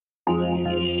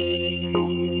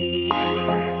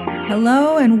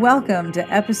Hello and welcome to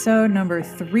episode number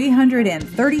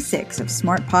 336 of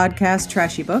Smart Podcast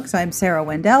Trashy Books. I'm Sarah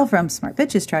Wendell from Smart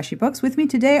Bitches Trashy Books. With me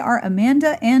today are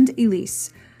Amanda and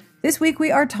Elyse. This week we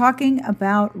are talking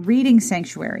about reading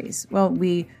sanctuaries. Well,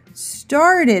 we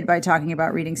started by talking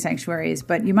about reading sanctuaries,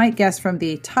 but you might guess from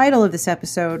the title of this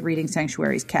episode, Reading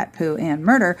Sanctuaries, Cat Poo, and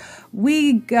Murder,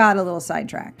 we got a little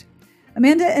sidetracked.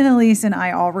 Amanda and Elyse and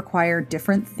I all require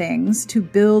different things to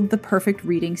build the perfect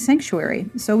reading sanctuary.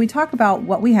 So we talk about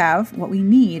what we have, what we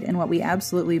need, and what we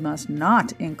absolutely must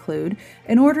not include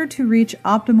in order to reach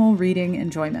optimal reading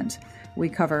enjoyment. We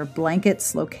cover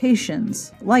blankets,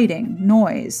 locations, lighting,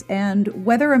 noise, and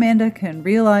whether Amanda can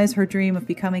realize her dream of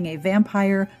becoming a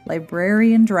vampire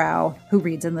librarian drow who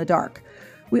reads in the dark.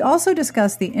 We also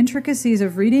discuss the intricacies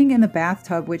of reading in the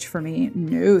bathtub, which for me,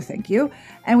 no thank you.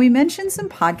 And we mention some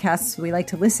podcasts we like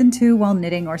to listen to while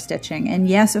knitting or stitching. And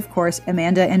yes, of course,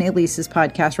 Amanda and Elyse's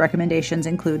podcast recommendations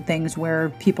include things where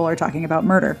people are talking about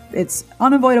murder. It's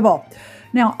unavoidable.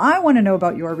 Now, I want to know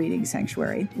about your reading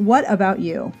sanctuary. What about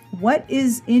you? What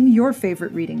is in your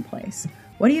favorite reading place?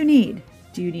 What do you need?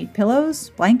 Do you need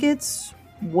pillows, blankets,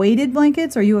 weighted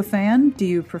blankets? Are you a fan? Do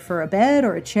you prefer a bed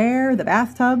or a chair, the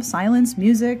bathtub, silence,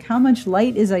 music? How much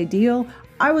light is ideal?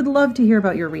 I would love to hear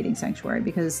about your reading sanctuary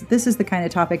because this is the kind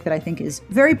of topic that I think is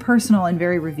very personal and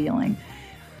very revealing.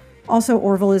 Also,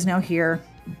 Orville is now here,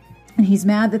 and he's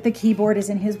mad that the keyboard is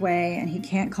in his way and he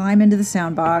can't climb into the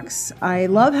sound box. I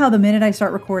love how the minute I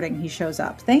start recording, he shows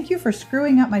up. Thank you for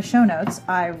screwing up my show notes.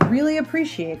 I really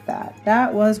appreciate that.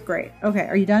 That was great. Okay,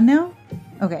 are you done now?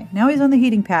 Okay, now he's on the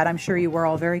heating pad. I'm sure you were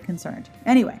all very concerned.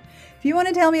 Anyway, if you want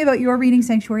to tell me about your reading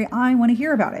sanctuary, I want to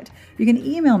hear about it. You can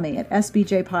email me at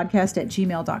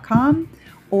sbjpodcast@gmail.com,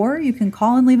 or you can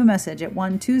call and leave a message at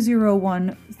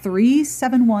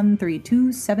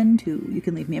 1-201-371-3272. You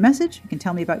can leave me a message. You can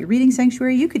tell me about your reading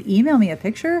sanctuary. You could email me a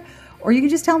picture, or you can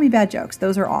just tell me bad jokes.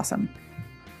 Those are awesome.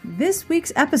 This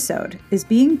week's episode is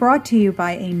being brought to you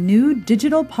by a new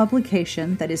digital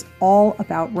publication that is all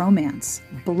about romance,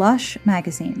 Blush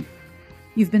Magazine.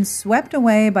 You've been swept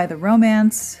away by the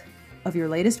romance of your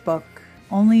latest book,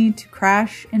 only to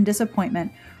crash in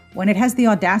disappointment when it has the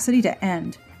audacity to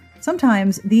end.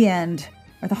 Sometimes the end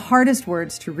are the hardest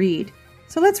words to read.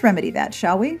 So let's remedy that,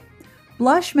 shall we?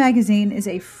 Blush Magazine is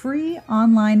a free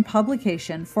online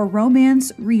publication for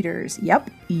romance readers.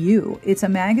 Yep, you. It's a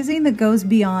magazine that goes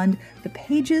beyond the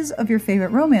pages of your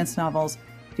favorite romance novels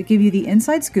to give you the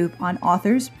inside scoop on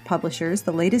authors, publishers,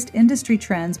 the latest industry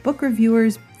trends, book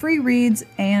reviewers, free reads,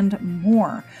 and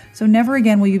more. So never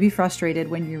again will you be frustrated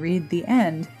when you read the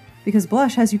end, because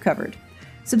Blush has you covered.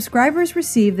 Subscribers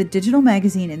receive the digital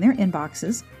magazine in their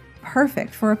inboxes,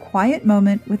 perfect for a quiet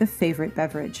moment with a favorite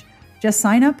beverage. Just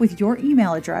sign up with your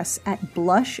email address at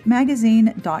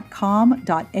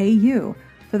blushmagazine.com.au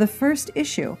for the first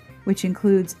issue, which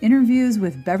includes interviews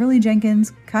with Beverly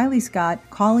Jenkins, Kylie Scott,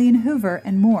 Colleen Hoover,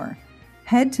 and more.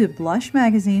 Head to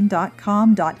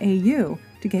blushmagazine.com.au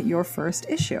to get your first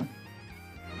issue.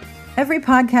 Every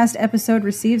podcast episode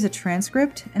receives a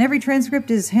transcript, and every transcript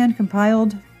is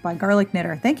hand-compiled by Garlic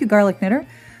Knitter. Thank you, Garlic Knitter.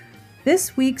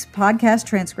 This week's podcast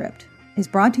transcript is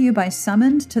brought to you by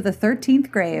Summoned to the 13th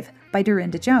Grave by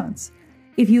Dorinda Jones.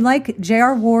 If you like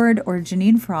J.R. Ward or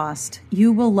Janine Frost,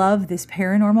 you will love this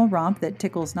paranormal romp that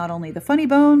tickles not only the funny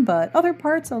bone, but other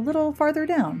parts a little farther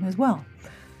down as well.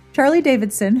 Charlie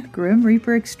Davidson, Grim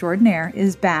Reaper extraordinaire,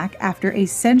 is back after a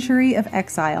century of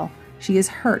exile. She is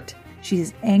hurt, she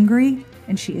is angry,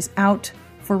 and she is out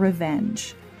for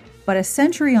revenge. But a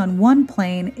century on one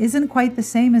plane isn't quite the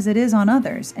same as it is on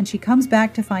others, and she comes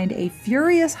back to find a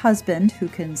furious husband who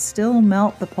can still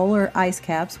melt the polar ice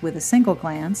caps with a single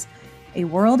glance, a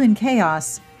world in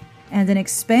chaos, and an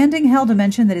expanding hell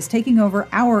dimension that is taking over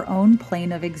our own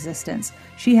plane of existence.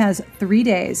 She has 3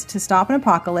 days to stop an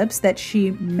apocalypse that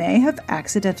she may have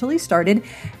accidentally started,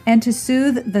 and to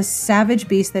soothe the savage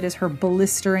beast that is her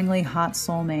blisteringly hot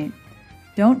soulmate.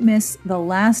 Don't miss the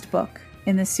last book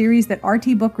in the series that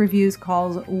RT Book Reviews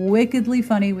calls wickedly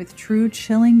funny with true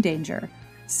chilling danger.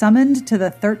 Summoned to the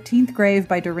 13th Grave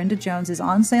by Dorinda Jones is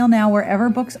on sale now wherever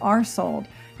books are sold.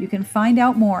 You can find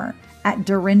out more at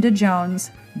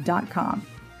dorindajones.com.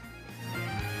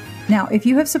 Now, if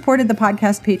you have supported the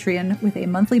podcast Patreon with a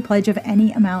monthly pledge of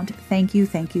any amount, thank you,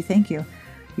 thank you, thank you.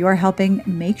 You are helping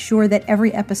make sure that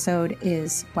every episode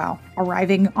is,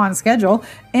 arriving on schedule,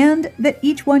 and that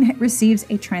each one receives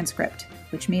a transcript,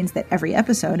 which means that every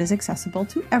episode is accessible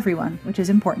to everyone, which is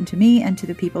important to me and to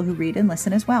the people who read and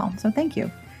listen as well. So thank you.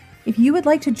 If you would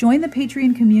like to join the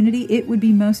Patreon community, it would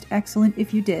be most excellent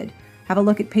if you did. Have a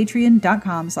look at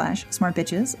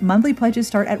patreon.com/smartbitches. Monthly pledges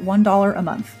start at $1 a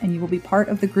month, and you will be part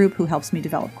of the group who helps me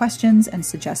develop questions and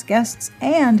suggest guests,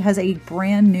 and has a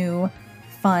brand new,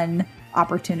 fun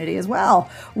opportunity as well.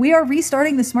 We are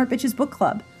restarting the Smart Bitches Book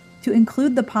Club to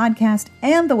include the podcast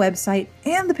and the website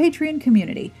and the Patreon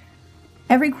community.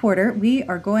 Every quarter, we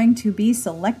are going to be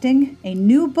selecting a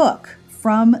new book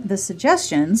from the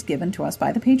suggestions given to us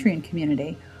by the Patreon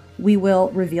community. We will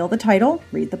reveal the title,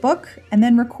 read the book, and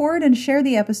then record and share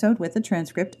the episode with the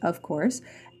transcript, of course,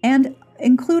 and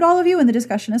include all of you in the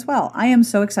discussion as well. I am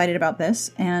so excited about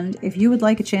this, and if you would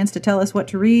like a chance to tell us what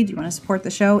to read, you want to support the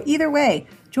show, either way,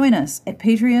 join us at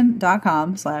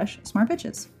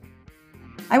patreon.com/smartbitches.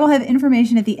 I will have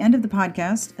information at the end of the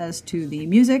podcast as to the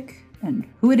music and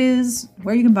who it is,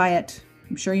 where you can buy it.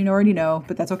 I'm sure you already know,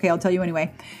 but that's okay. I'll tell you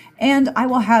anyway. And I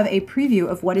will have a preview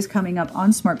of what is coming up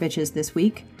on Smart Bitches this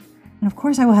week. And of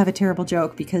course, I will have a terrible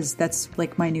joke because that's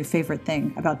like my new favorite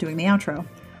thing about doing the outro.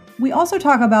 We also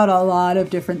talk about a lot of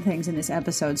different things in this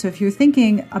episode. So if you're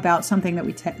thinking about something that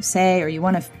we say, or you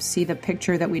want to see the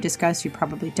picture that we discuss, you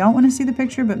probably don't want to see the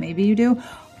picture, but maybe you do.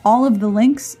 All of the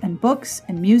links and books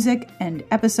and music and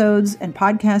episodes and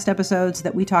podcast episodes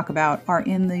that we talk about are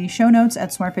in the show notes at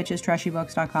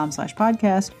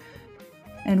smartbitchestrashybooks.com/podcast.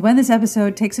 And when this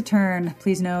episode takes a turn,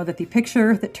 please know that the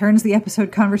picture that turns the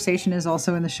episode conversation is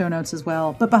also in the show notes as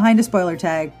well, but behind a spoiler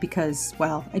tag because,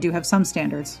 well, I do have some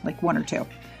standards, like one or two.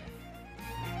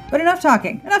 But enough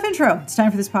talking, enough intro. It's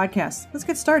time for this podcast. Let's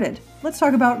get started. Let's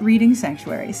talk about reading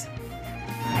Sanctuaries.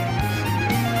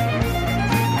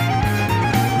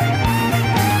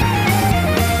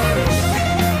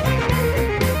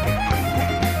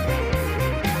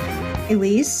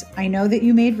 Elyse, I know that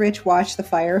you made Rich watch the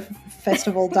Fire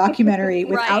Festival documentary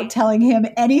without telling him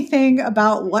anything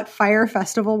about what Fire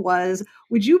Festival was.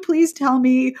 Would you please tell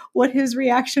me what his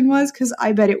reaction was? Because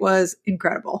I bet it was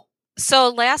incredible. So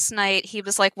last night he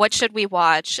was like, what should we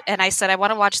watch? And I said, I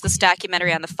want to watch this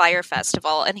documentary on the Fire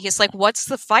Festival. And he's like, what's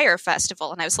the Fire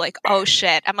Festival? And I was like, oh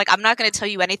shit. I'm like, I'm not going to tell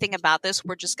you anything about this.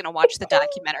 We're just going to watch the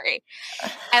documentary.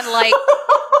 And like...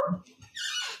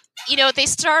 You know, they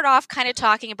start off kind of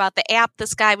talking about the app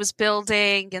this guy was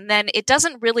building, and then it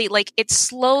doesn't really, like, it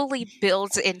slowly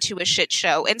builds into a shit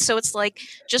show. And so it's like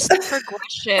just the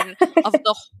progression of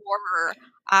the horror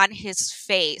on his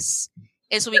face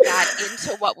as we got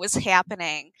into what was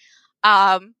happening.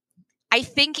 I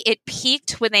think it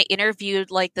peaked when they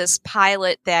interviewed, like, this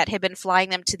pilot that had been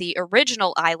flying them to the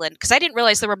original island, because I didn't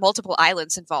realize there were multiple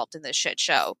islands involved in this shit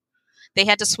show. They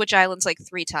had to switch islands, like,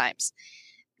 3 times.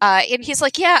 And he's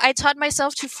like, yeah, I taught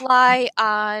myself to fly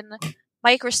on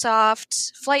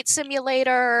Microsoft Flight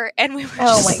Simulator. And we were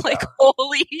just like,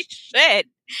 holy shit.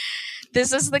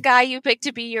 This is the guy you picked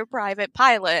to be your private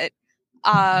pilot.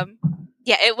 Yeah,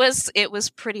 it was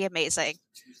pretty amazing.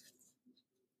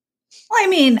 Well, I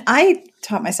mean, I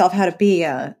taught myself how to be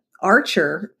a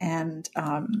archer and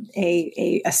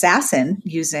a assassin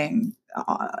using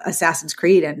Assassin's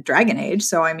Creed and Dragon Age.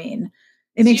 So, I mean,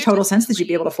 it makes total sense that you'd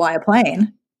be able to fly a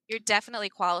plane. You're definitely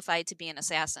qualified to be an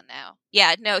assassin now.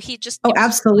 Yeah, no, he just... Oh,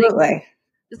 absolutely.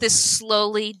 Like, this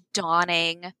slowly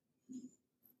dawning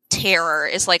terror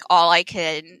is like all I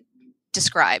can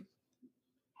describe.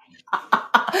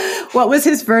 What was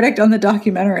his verdict on the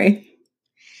documentary?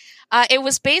 It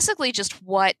was basically just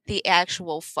what the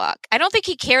actual fuck. I don't think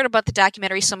he cared about the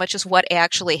documentary so much as what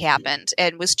actually happened,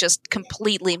 and was just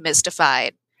completely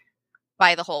mystified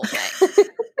by the whole thing.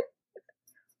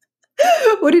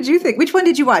 What did you think? Which one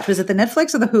did you watch? Was it the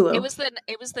Netflix or the Hulu? It was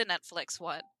the Netflix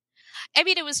one. I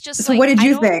mean, it was just so like, what did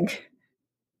you think?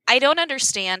 I don't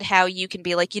understand how you can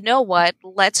be like, you know what?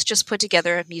 Let's just put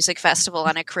together a music festival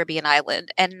on a Caribbean island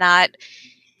and not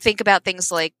think about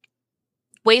things like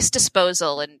waste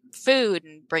disposal and food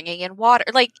and bringing in water.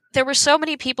 Like, there were so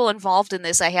many people involved in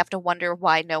this. I have to wonder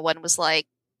why no one was like,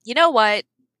 you know what?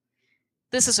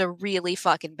 This is a really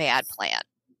fucking bad plan.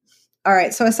 All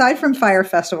right. So aside from Fire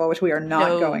Festival, which we are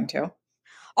not going to.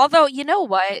 Although, you know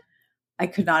what? I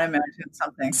could not imagine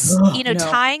something.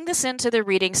 Tying this into the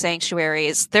reading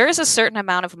Sanctuaries, there is a certain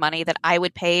amount of money that I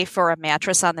would pay for a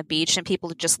mattress on the beach and people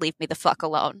to just leave me the fuck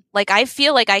alone. Like, I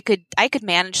feel like I could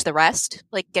manage the rest,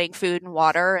 like getting food and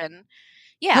water, and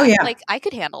like I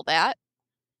could handle that.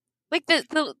 Like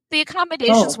the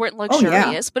accommodations weren't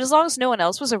luxurious, but as long as no one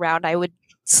else was around, I would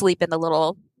sleep in the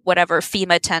little whatever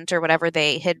FEMA tent or whatever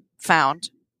they had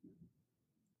found.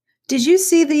 Did you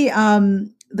see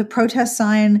the protest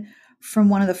sign from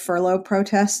one of the furlough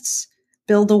protests?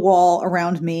 Build a wall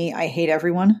around me. I hate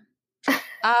everyone.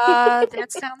 That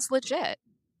sounds legit.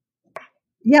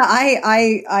 Yeah,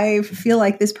 I feel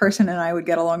like this person and I would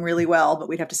get along really well, but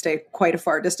we'd have to stay quite a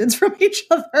far distance from each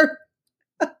other.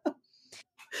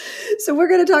 So we're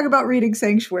going to talk about reading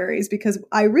sanctuaries because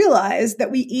I realize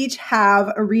that we each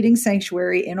have a reading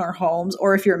sanctuary in our homes,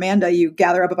 or if you're Amanda, you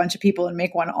gather up a bunch of people and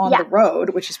make one on the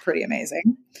road, which is pretty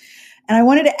amazing. And I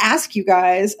wanted to ask you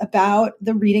guys about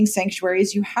the reading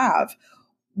sanctuaries you have.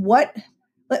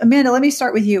 Amanda, let me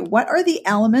start with you. What are the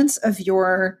elements of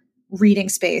your reading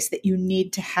space that you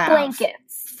need to have?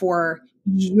 Blankets. For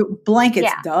you?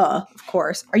 Blankets, duh, of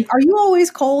course. Are you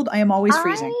always cold? I am always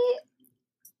freezing.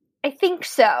 I think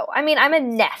so. I mean, I'm a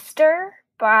nester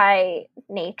by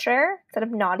nature. Instead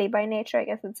of naughty by nature, I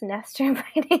guess it's nester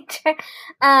by nature.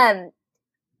 And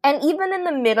even in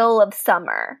the middle of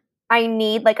summer, I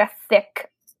need like a thick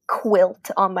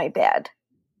quilt on my bed.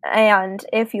 And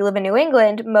if you live in New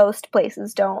England, most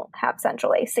places don't have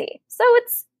central AC. So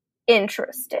it's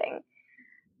interesting.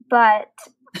 But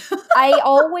I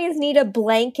always need a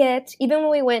blanket. Even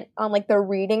when we went on like the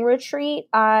reading retreat,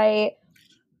 I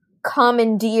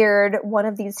commandeered one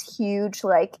of these huge,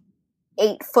 like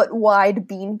 8-foot wide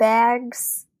bean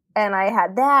bags. And I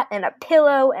had that and a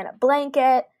pillow and a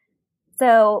blanket.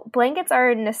 So blankets are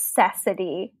a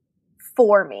necessity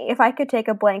for me. If I could take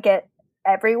a blanket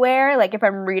everywhere, like if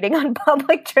I'm reading on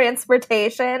public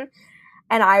transportation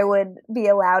and I would be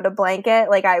allowed a blanket,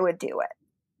 like I would do it.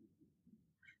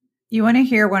 You want to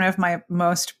hear one of my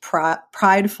most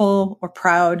prideful or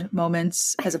proud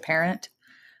moments as a parent?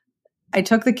 I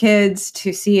took the kids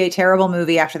to see a terrible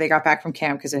movie after they got back from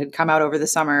camp because it had come out over the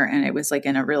summer and it was like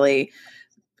in a really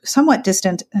somewhat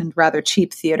distant and rather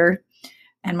cheap theater.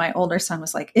 And my older son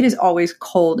was like, it is always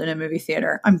cold in a movie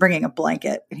theater. I'm bringing a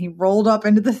blanket. And he rolled up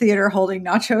into the theater holding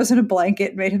nachos and a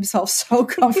blanket, made himself so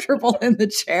comfortable in the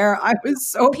chair. I was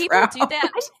so proud. People do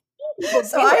that.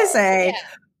 So I say,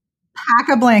 pack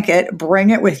a blanket, bring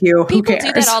it with you. Who cares?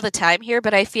 People do that all the time here,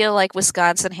 but I feel like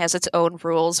Wisconsin has its own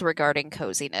rules regarding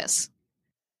coziness.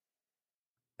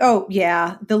 Oh,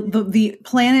 yeah. The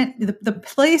planet, the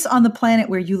place on the planet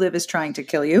where you live is trying to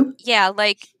kill you. Yeah,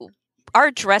 like our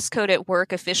dress code at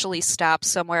work officially stops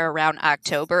somewhere around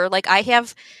October. Like I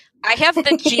have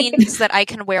the jeans that I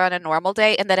can wear on a normal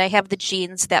day, and then I have the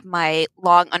jeans that my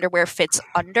long underwear fits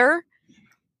under.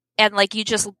 And like you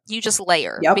just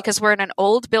layer because we're in an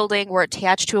old building. We're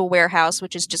attached to a warehouse,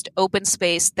 which is just open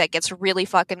space that gets really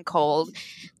fucking cold.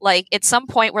 Like at some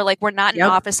point, we're like, we're not in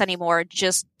office anymore.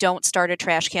 Just don't start a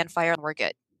trash can fire, and we're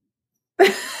good.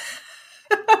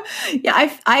 Yeah,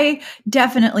 I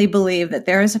definitely believe that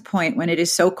there is a point when it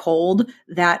is so cold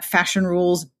that fashion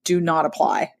rules do not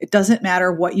apply. It doesn't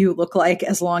matter what you look like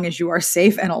as long as you are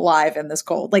safe and alive in this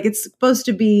cold. Like it's supposed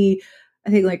to be, I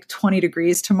think, like 20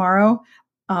 degrees tomorrow.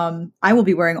 I will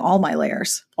be wearing all my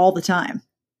layers all the time.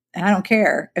 And I don't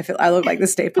care if I look like the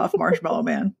Stay Puft Marshmallow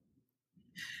Man.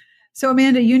 So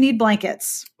Amanda, you need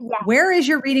blankets. Yeah. Where is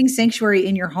your reading sanctuary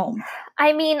in your home?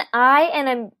 I mean,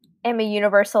 I am a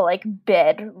universal like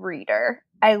bed reader.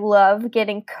 I love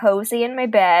getting cozy in my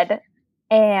bed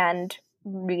and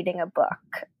reading a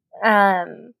book.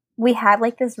 We have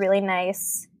like this really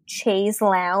nice chaise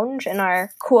lounge in our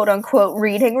quote unquote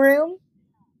reading room.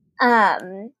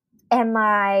 And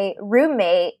my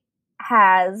roommate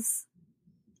has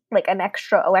like an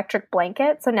extra electric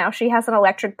blanket. So now she has an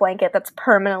electric blanket that's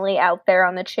permanently out there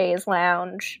on the chaise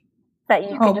lounge. That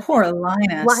you can just, poor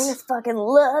Linus. Linus fucking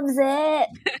loves it.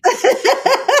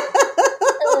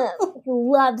 He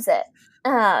loves it.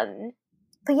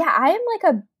 But yeah, I am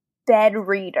like a bed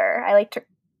reader. I like to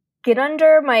get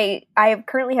under I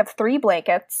currently have 3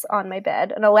 blankets on my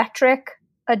bed, an electric,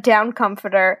 a down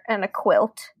comforter, and a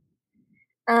quilt.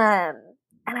 And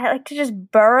I like to just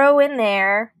burrow in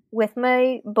there with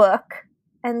my book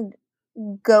and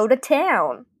go to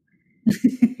town.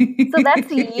 So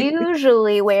that's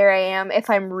usually where I am if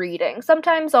I'm reading.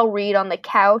 Sometimes I'll read on the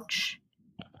couch,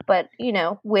 but,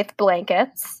 with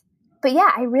blankets. But yeah,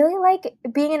 I really like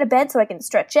being in a bed so I can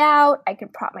stretch out. I can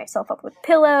prop myself up with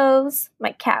pillows.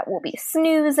 My cat will be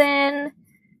snoozing.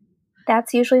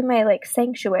 That's usually my,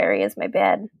 sanctuary is my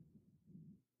bed.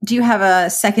 Do you have a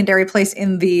secondary place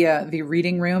in the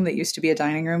reading room that used to be a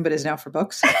dining room but is now for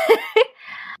books?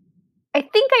 I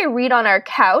think I read on our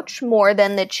couch more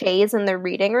than the chaise in the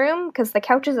reading room because the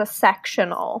couch is a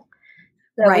sectional.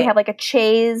 So we have a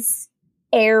chaise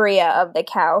area of the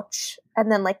couch and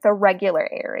then the regular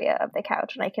area of the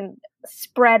couch, and I can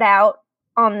spread out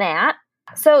on that.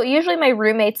 So usually my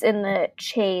roommate's in the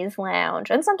chaise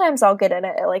lounge, and sometimes I'll get in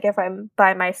it if I'm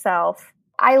by myself.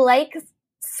 I like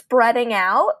spreading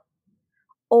out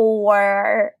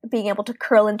or being able to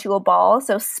curl into a ball,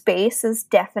 so space is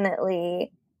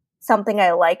definitely something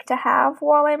I like to have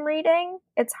while I'm reading.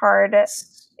 It's hard.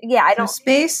 Yeah, I don't.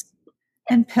 Space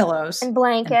and pillows and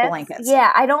blankets. And blankets.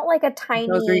 Yeah, I don't like a tiny.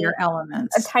 Those are your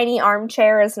elements. A tiny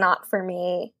armchair is not for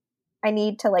me. I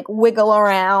need to like wiggle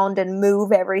around and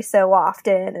move every so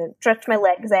often and stretch my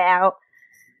legs out.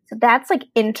 So that's like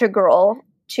integral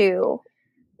to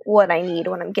what I need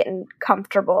when I'm getting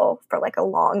comfortable for like a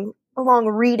long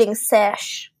reading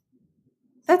sesh.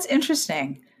 That's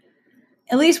interesting.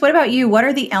 Elyse, what about you? What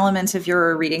are the elements of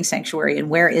your reading sanctuary and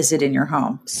where is it in your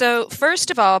home? So first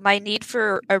of all, my need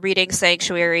for a reading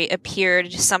sanctuary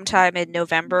appeared sometime in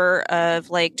November of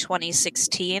like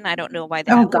 2016. I don't know why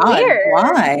that. Oh God, weird.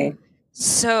 Why?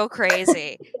 So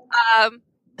crazy.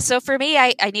 So for me,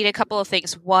 I need a couple of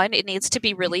things. One, it needs to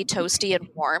be really toasty and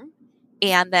warm.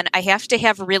 And then I have to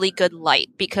have really good light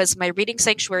because my reading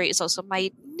sanctuary is also my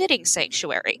knitting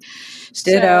sanctuary.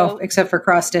 Ditto, except for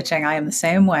cross-stitching. I am the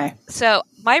same way. So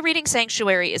my reading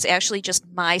sanctuary is actually just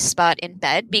my spot in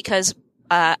bed because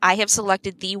I have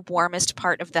selected the warmest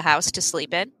part of the house to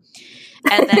sleep in.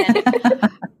 And then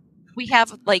we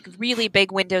have like really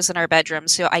big windows in our bedroom,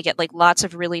 so I get like lots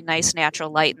of really nice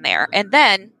natural light in there. And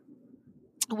then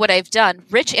what I've done,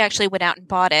 Rich actually went out and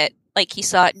bought it. Like he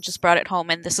saw it and just brought it home,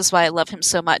 and this is why I love him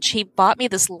so much. He bought me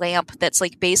this lamp that's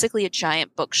like basically a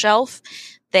giant bookshelf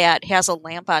that has a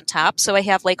lamp on top. So I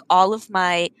have like all of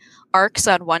my arcs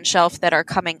on one shelf that are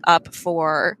coming up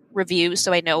for review,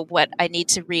 so I know what I need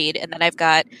to read. And then I've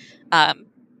got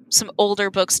some older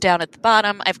books down at the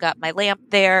bottom. I've got my lamp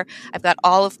there. I've got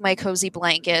all of my cozy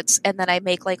blankets, and then I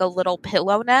make like a little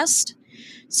pillow nest.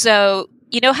 So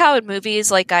you know how in movies,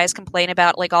 like, guys complain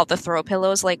about, like, all the throw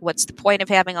pillows? Like, what's the point of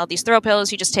having all these throw pillows?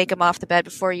 You just take them off the bed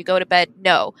before you go to bed.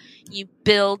 No. You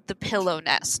build the pillow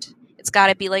nest. It's got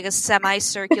to be, like, a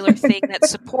semicircular thing that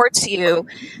supports you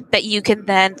that you can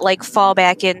then, like, fall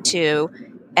back into.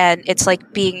 And it's like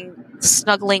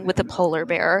snuggling with a polar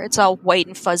bear. It's all white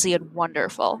and fuzzy and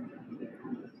wonderful.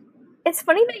 It's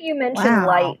funny that you mentioned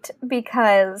light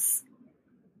because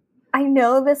I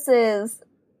know this is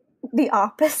the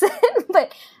opposite,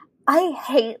 but I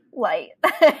hate light.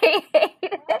 I hate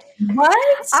it.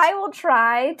 What? I will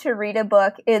try to read a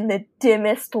book in the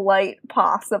dimmest light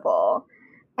possible.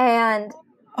 And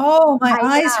oh, my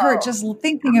eyes hurt just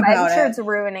thinking about it. I'm sure it's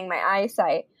ruining my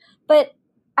eyesight. But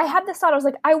I had this thought, I was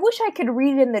like, I wish I could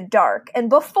read in the dark.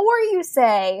 And before you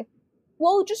say,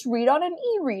 well, just read on an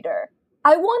e-reader,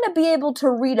 I want to be able to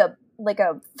read a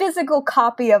physical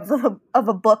copy of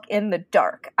a book in the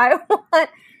dark. I want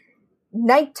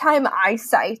nighttime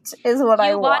eyesight is what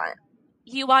I want.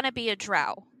 You want to be a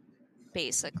drow,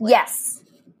 basically. Yes.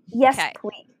 Yes, okay.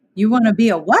 Please. You want to be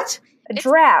a what? A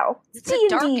drow. It's a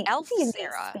dark elf, D&D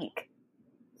Sarah. speak.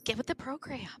 Get with the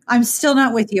program. I'm still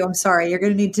not with you. I'm sorry. You're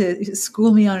going to need to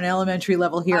school me on an elementary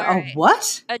level here. Right. A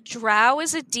what? A drow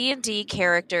is a D&D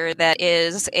character that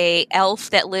is a elf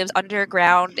that lives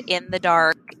underground in the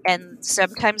dark, and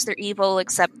sometimes they're evil,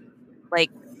 except,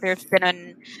 like, there's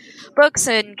been books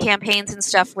and campaigns and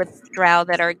stuff with drow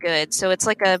that are good. So it's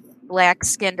like a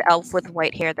black-skinned elf with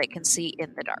white hair that can see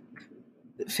in the dark.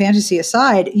 Fantasy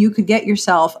aside, you could get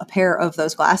yourself a pair of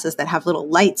those glasses that have little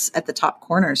lights at the top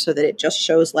corners so that it just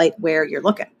shows light where you're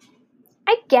looking.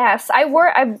 I guess.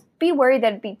 I'd be worried that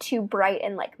it'd be too bright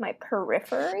in, like, my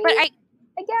periphery. But I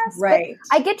guess. Right.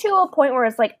 But I get to a point where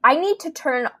it's like, I need to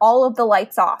turn all of the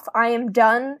lights off. I am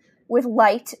done with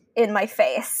light in my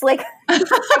face. Like, I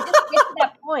just get to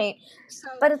that point.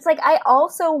 But it's like, I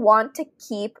also want to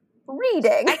keep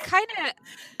reading.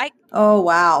 Oh,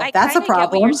 wow. That's a problem.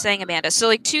 Get what you're saying, Amanda. So,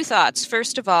 like, two thoughts.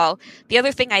 First of all, the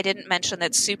other thing I didn't mention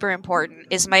that's super important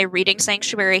is my reading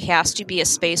sanctuary has to be a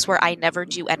space where I never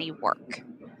do any work.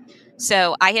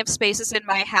 So I have spaces in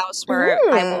my house where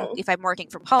if I'm working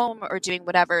from home or doing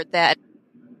whatever, that,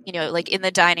 you know, like in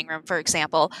the dining room, for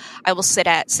example, I will sit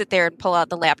there and pull out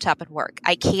the laptop and work.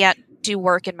 I can't do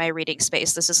work in my reading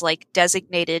space. This is like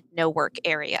designated no work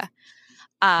area.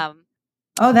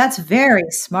 Oh, that's very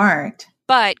smart.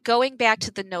 But going back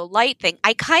to the no light thing,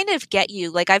 I kind of get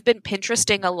you. Like, I've been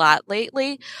Pinteresting a lot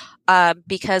lately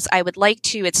because I would like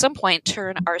to, at some point,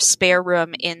 turn our spare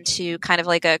room into kind of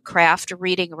like a craft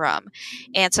reading room.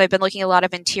 And so I've been looking at a lot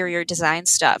of interior design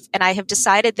stuff. And I have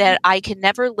decided that I can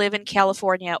never live in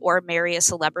California or marry a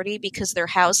celebrity because their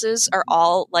houses are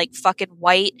all like fucking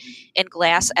white and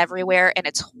glass everywhere, and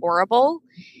it's horrible.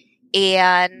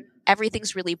 And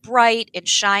everything's really bright and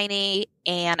shiny,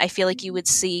 and I feel like you would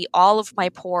see all of my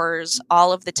pores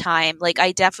all of the time. Like,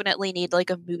 I definitely need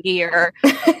like a moodier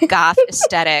goth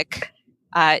aesthetic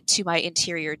to my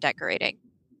interior decorating.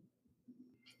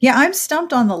 Yeah, I'm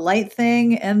stumped on the light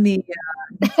thing and the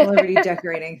celebrity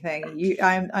decorating thing.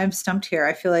 I'm stumped here.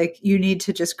 I feel like you need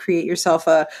to just create yourself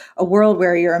a world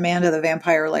where you're Amanda the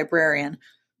vampire librarian.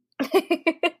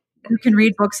 You can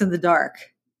read books in the dark.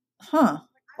 Huh.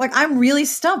 Like, I'm really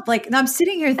stumped. Like, and I'm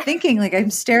sitting here thinking, like,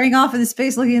 I'm staring off into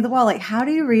space looking at the wall. Like, how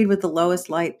do you read with the lowest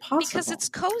light possible? Because it's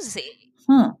cozy.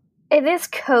 Huh. It is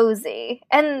cozy.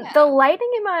 And the lighting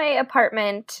in my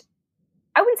apartment,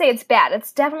 I wouldn't say it's bad.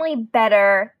 It's definitely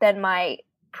better than my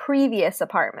previous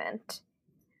apartment.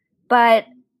 But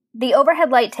the overhead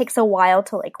light takes a while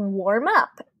to, like, warm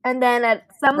up. And then at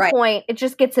some point, it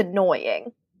just gets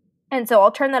annoying. And so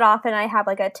I'll turn that off, and I have,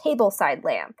 like, a table side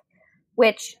lamp,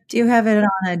 which... Do you have it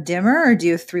on a dimmer, or do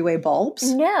you have three-way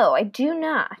bulbs? No, I do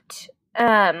not.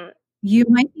 You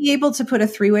might be able to put a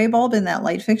three-way bulb in that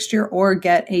light fixture or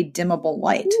get a dimmable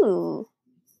light. Ooh.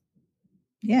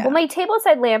 Yeah. Well, my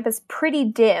tableside lamp is pretty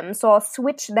dim, so I'll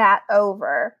switch that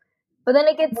over. But then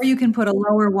it gets... Or you can put a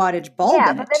lower wattage bulb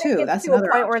in it, too. That's another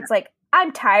point option. where it's like,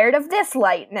 I'm tired of this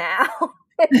light now.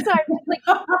 So I'm just like,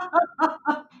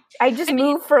 I just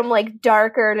move from, like,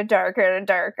 darker to darker to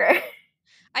darker.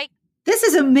 This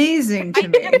is amazing to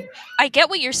me. I get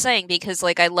what you're saying, because,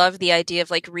 like, I love the idea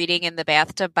of, like, reading in the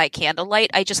bathtub by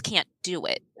candlelight. I just can't do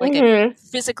it. Like, I'm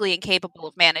physically incapable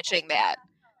of managing that.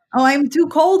 Oh, I'm too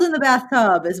cold in the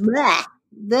bathtub. It's bleh,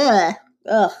 bleh,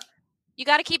 ugh. You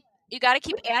gotta keep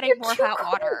adding more hot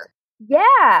water.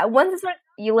 Yeah, once it's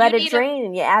you let it drain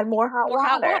and you add more hot water.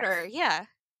 Hot water, yeah.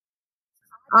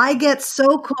 I get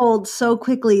so cold so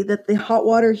quickly that the hot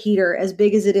water heater, as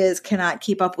big as it is, cannot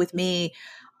keep up with me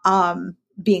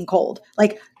being cold.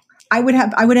 Like, I would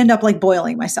end up, like,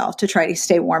 boiling myself to try to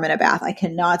stay warm in a bath. I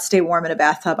cannot stay warm in a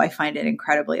bathtub. I find it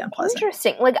incredibly unpleasant.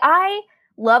 Interesting. Like, I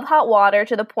love hot water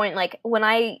to the point, like, when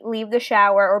I leave the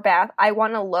shower or bath, I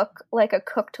want to look like a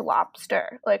cooked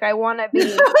lobster. Like, I want to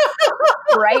be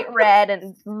bright red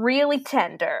and really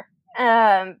tender.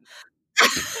 So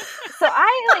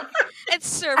I, like... It's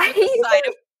served with a side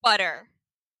of butter.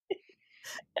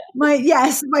 My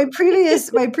previous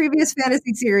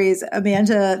fantasy series,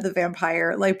 Amanda the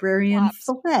Vampire Librarian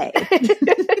Fillet.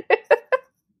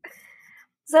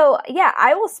 So, yeah,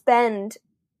 I will spend...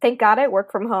 Thank God I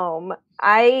work from home.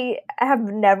 I have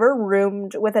never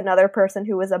roomed with another person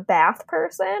who was a bath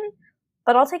person,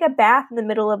 but I'll take a bath in the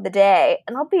middle of the day,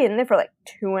 and I'll be in there for, like,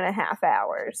 2.5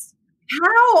 hours.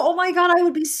 How? Oh my God, I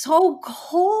would be so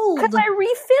cold. Because I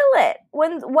refill it.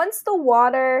 Once the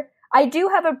water... I do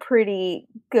have a pretty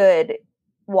good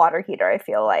water heater, I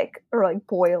feel like, or, like,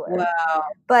 boiler. Wow.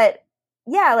 But,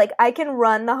 yeah, like, I can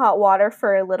run the hot water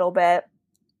for a little bit,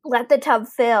 let the tub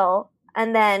fill,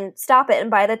 and then stop it.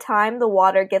 And by the time the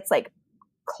water gets, like,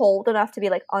 cold enough to be,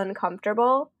 like,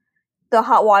 uncomfortable, the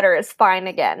hot water is fine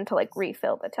again to, like,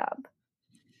 refill the tub.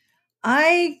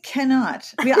 I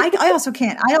cannot. I mean, I also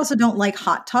can't. I also don't like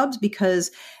hot tubs,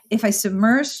 because if I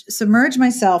submerge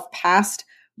myself past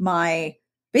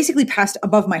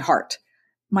above my heart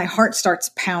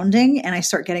starts pounding and I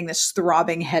start getting this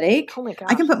throbbing headache. Oh my God.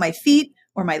 I can put my feet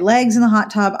or my legs in the hot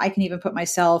tub. I can even put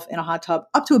myself in a hot tub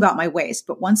up to about my waist.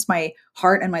 But once my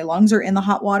heart and my lungs are in the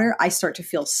hot water, I start to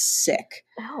feel sick.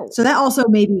 Oh. So that also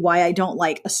may be why I don't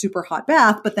like a super hot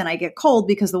bath, but then I get cold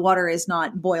because the water is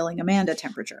not boiling Amanda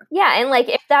temperature. Yeah, and, like,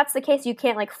 if that's the case, you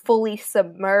can't, like, fully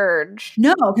submerge.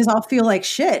 No, because I'll feel like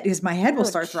shit, because my head will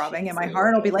start throbbing and my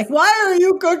heart will be like, why are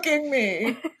you cooking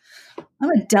me? I'm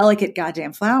a delicate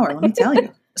goddamn flower, let me tell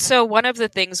you. So one of the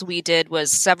things we did was,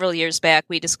 several years back,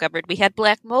 we discovered we had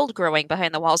black mold growing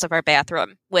behind the walls of our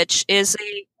bathroom, which is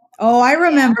a... Oh, I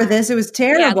remember this. It was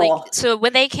terrible. Yeah, like, so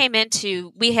when they came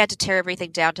we had to tear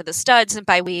everything down to the studs, and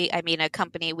by we, I mean a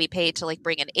company we paid to, like,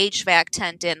 bring an HVAC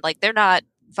tent in. Like, they're not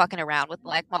fucking around with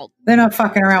black mold. They're not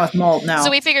fucking around with mold, no. So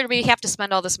we figured we'd have to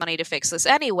spend all this money to fix this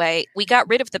anyway. We got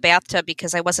rid of the bathtub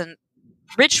because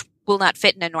Rich will not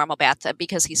fit in a normal bathtub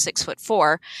because he's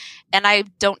 6'4", and I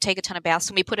don't take a ton of baths.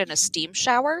 So we put in a steam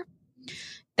shower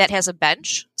that has a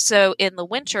bench. So in the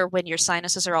winter, when your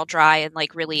sinuses are all dry and,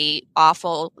 like, really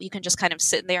awful, you can just kind of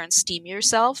sit in there and steam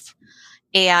yourself.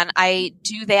 And I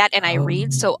do that and I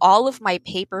read. So all of my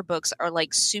paper books are,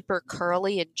 like, super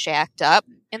curly and jacked up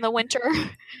in the winter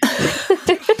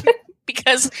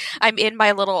because I'm in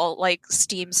my little, like,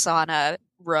 steam sauna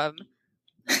room.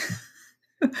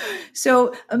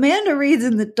 So Amanda reads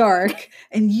in the dark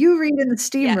and you read in the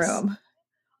steam room.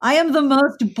 I am the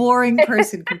most boring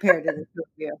person compared to the two of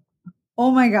you. Oh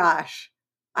my gosh.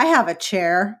 I have a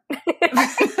chair.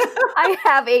 I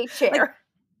have a chair.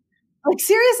 Like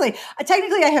seriously,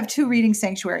 technically I have 2 reading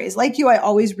sanctuaries. Like you, I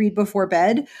always read before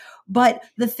bed, But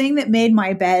the thing that made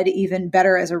my bed even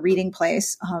better as a reading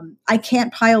place, I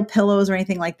can't pile pillows or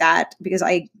anything like that because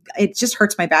it just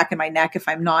hurts my back and my neck if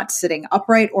I'm not sitting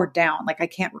upright or down. Like I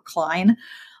can't recline.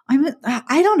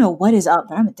 I don't know what is up,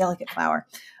 but I'm a delicate flower.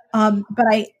 But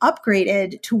I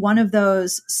upgraded to one of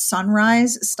those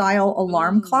sunrise style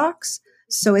alarm clocks.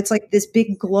 So it's like this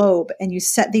big globe and you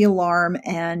set the alarm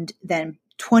and then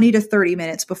 20 to 30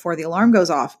 minutes before the alarm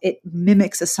goes off, it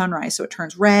mimics a sunrise. So it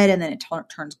turns red and then it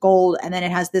turns gold. And then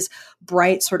it has this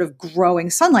bright sort of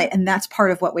growing sunlight. And that's part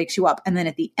of what wakes you up. And then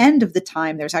at the end of the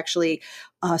time, there's actually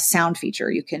a sound feature.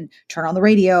 You can turn on the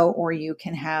radio or you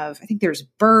can have, I think there's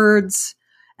birds.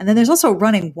 And then there's also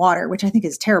running water, which I think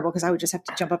is terrible because I would just have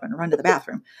to jump up and run to the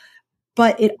bathroom.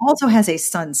 But it also has a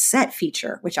sunset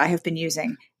feature, which I have been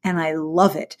using. And I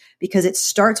love it because it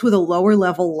starts with a lower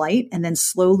level light and then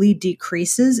slowly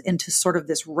decreases into sort of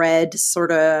this red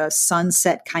sort of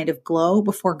sunset kind of glow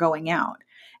before going out.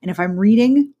 And if I'm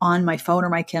reading on my phone or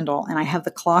my Kindle and I have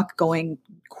the clock going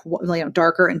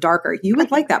darker and darker, you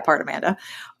would like that part, Amanda.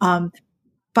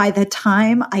 By the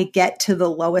time I get to the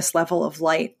lowest level of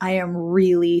light, I am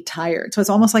really tired. So it's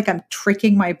almost like I'm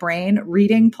tricking my brain,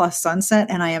 reading plus sunset,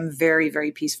 and I am very,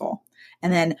 very peaceful.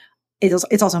 And then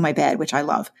it's also my bed, which I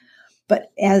love.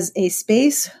 But as a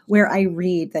space where I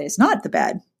read that is not the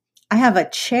bed, I have a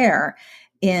chair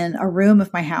in a room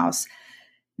of my house.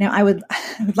 Now, I would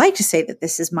like to say that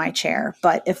this is my chair,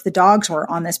 but if the dogs were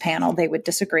on this panel, they would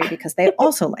disagree because they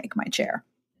also like my chair.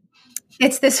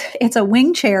 It's a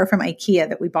wing chair from IKEA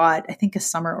that we bought, I think a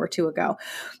summer or two ago,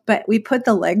 but we put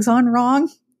the legs on wrong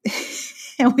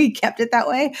and we kept it that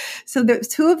way. So the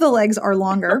two of the legs are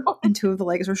longer and two of the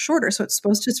legs are shorter. So it's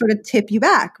supposed to sort of tip you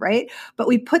back, right? But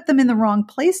we put them in the wrong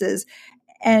places.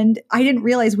 And I didn't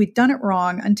realize we'd done it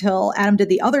wrong until Adam did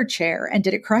the other chair and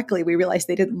did it correctly. We realized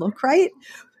they didn't look right.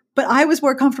 But I was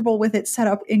more comfortable with it set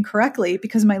up incorrectly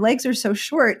because my legs are so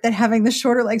short that having the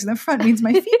shorter legs in the front means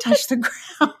my feet touch the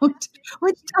ground,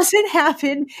 which doesn't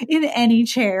happen in any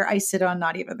chair I sit on,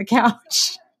 not even the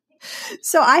couch.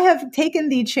 So I have taken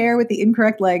the chair with the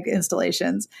incorrect leg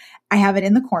installations. I have it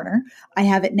in the corner. I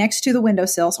have it next to the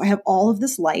windowsill. So I have all of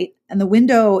this light, and the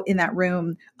window in that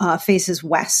room faces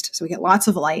west. So we get lots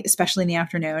of light, especially in the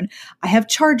afternoon. I have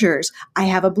chargers. I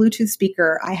have a Bluetooth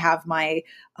speaker. I have my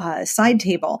side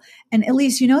table. And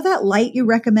Elyse, you know that light you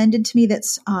recommended to me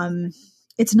that's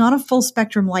it's not a full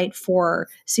spectrum light for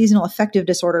seasonal affective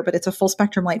disorder, but it's a full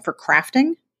spectrum light for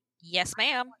crafting? Yes,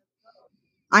 ma'am.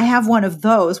 I have one of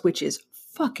those, which is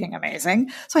fucking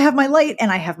amazing. So I have my light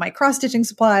and I have my cross-stitching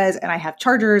supplies and I have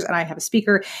chargers and I have a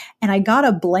speaker, and I got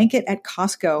a blanket at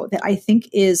Costco that I think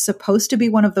is supposed to be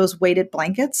one of those weighted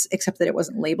blankets, except that it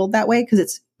wasn't labeled that way because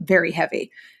it's very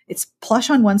heavy. It's plush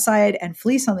on one side and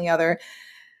fleece on the other.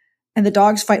 And the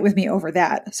dogs fight with me over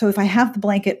that. So if I have the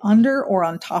blanket under or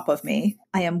on top of me,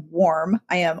 I am warm.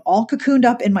 I am all cocooned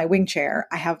up in my wing chair.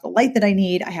 I have the light that I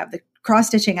need. I have the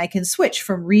cross-stitching. I can switch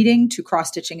from reading to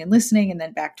cross-stitching and listening and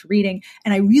then back to reading.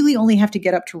 And I really only have to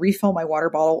get up to refill my water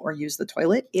bottle or use the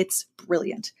toilet. It's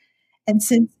brilliant. And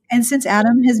since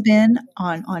Adam has been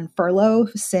on furlough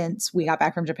since we got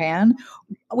back from Japan,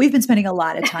 we've been spending a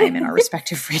lot of time in our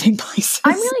respective reading places.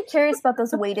 I'm really curious about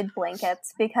those weighted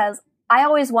blankets because I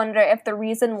always wonder if the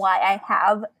reason why I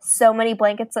have so many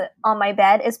blankets on my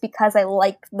bed is because I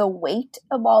like the weight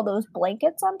of all those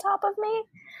blankets on top of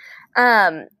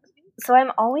me. So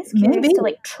I'm always curious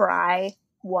to try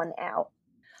one out.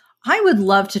 I would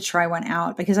love to try one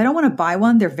out because I don't want to buy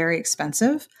one. They're very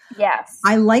expensive. Yes.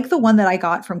 I like the one that I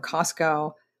got from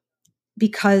Costco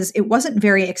because it wasn't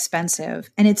very expensive,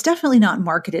 and it's definitely not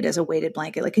marketed as a weighted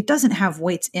blanket. Like, it doesn't have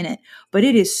weights in it, but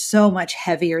it is so much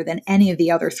heavier than any of the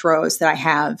other throws that I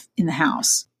have in the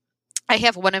house. I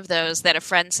have one of those that a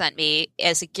friend sent me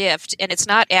as a gift, and it's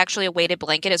not actually a weighted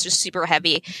blanket. It's just super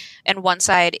heavy. And one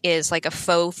side is like a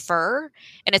faux fur,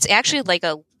 and it's actually like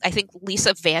I think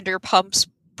Lisa Vanderpump's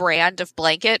brand of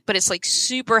blanket, but it's like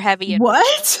super heavy. And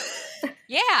what?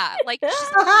 Yeah, like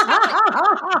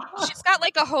she's got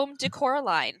like a home decor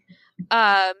line.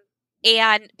 But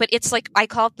it's like, I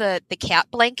call it the cat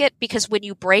blanket because when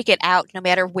you break it out, no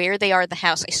matter where they are in the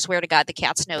house, I swear to God, the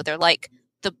cats know. They're like,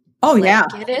 the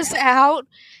blanket is out,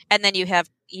 and then you have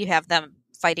them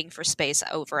fighting for space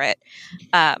over it.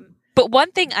 But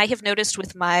one thing I have noticed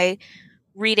with my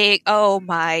reading, oh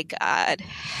my God,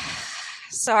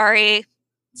 sorry.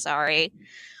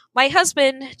 My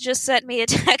husband just sent me a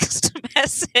text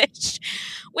message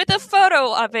with a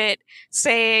photo of it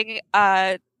saying,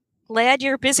 glad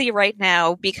you're busy right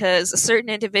now because a certain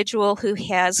individual who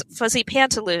has fuzzy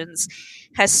pantaloons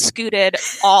has scooted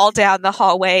all down the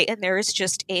hallway, and there is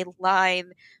just a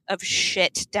line of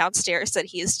shit downstairs that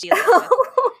he is dealing with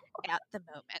at the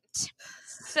moment.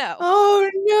 So, oh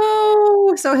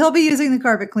no! So he'll be using the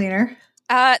carpet cleaner.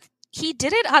 He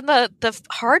did it on the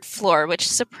hard floor, which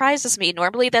surprises me.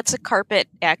 Normally, that's a carpet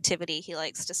activity he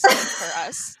likes to save for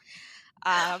us.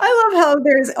 I love how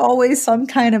there's always some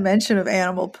kind of mention of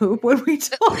animal poop when we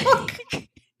talk.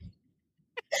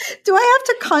 Do I have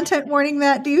to content warning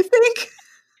that, do you think?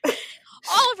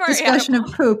 All of our discussion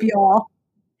of poop, y'all.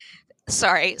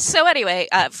 Sorry. So anyway,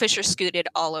 Fisher scooted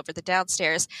all over the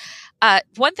downstairs.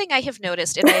 One thing I have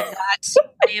noticed, and I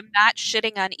am not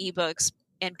shitting on ebooks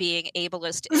and being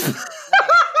ableist. Because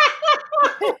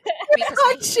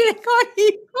I'm shitting on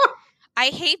ebooks. I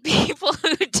hate people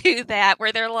who do that,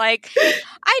 where they're like,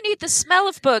 I need the smell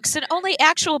of books and only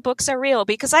actual books are real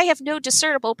because I have no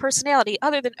discernible personality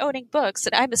other than owning books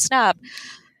and I'm a snob.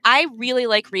 I really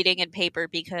like reading in paper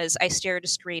because I stare at a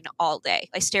screen all day.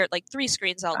 I stare at like 3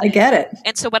 screens all day. I get it.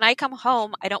 And so when I come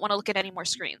home, I don't want to look at any more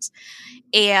screens.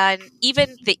 And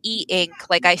even the e-ink,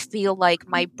 like I feel like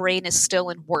my brain is still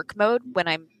in work mode when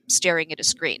I'm staring at a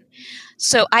screen.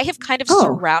 So I have kind of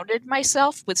surrounded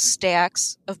myself with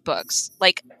stacks of books.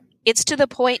 Like it's to the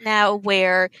point now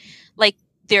where like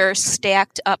they're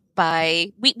stacked up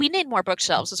by, we need more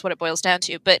bookshelves is what it boils down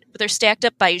to, but they're stacked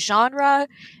up by genre,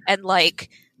 and like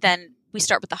then we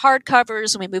start with the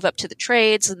hardcovers and we move up to the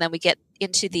trades and then we get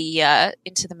into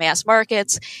the mass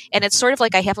markets, and it's sort of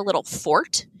like I have a little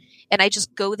fort and I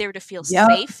just go there to feel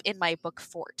safe in my book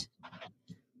fort.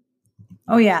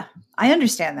 Oh yeah, I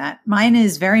understand that. Mine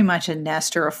is very much a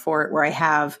nest or a fort where I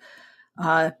have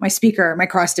my speaker, my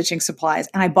cross-stitching supplies,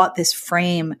 and I bought this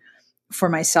frame for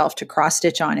myself to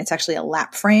cross-stitch on. It's actually a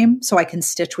lap frame, so I can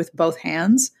stitch with both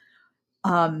hands.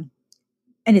 And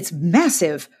it's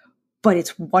massive, but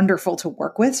it's wonderful to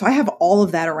work with. So I have all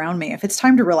of that around me. If it's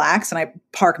time to relax and I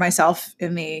park myself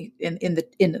in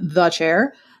the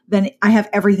chair, then I have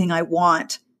everything I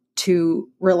want to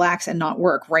relax and not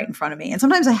work right in front of me. And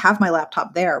sometimes I have my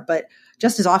laptop there, but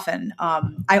just as often,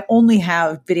 I only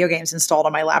have video games installed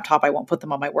on my laptop. I won't put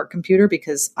them on my work computer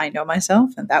because I know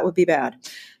myself and that would be bad.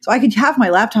 So I could have my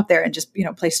laptop there and just,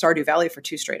 play Stardew Valley for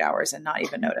 2 straight hours and not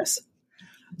even notice.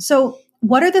 So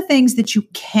what are the things that you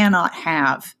cannot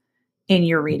have in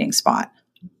your reading spot?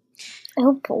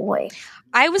 Oh boy.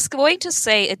 I was going to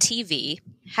say a TV.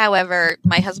 However,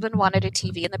 my husband wanted a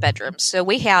TV in the bedroom, so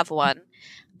we have one.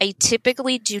 I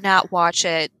typically do not watch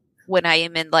it when I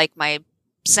am in like my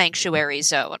sanctuary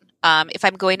zone. If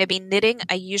I'm going to be knitting,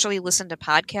 I usually listen to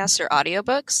podcasts or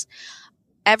audiobooks.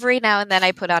 Every now and then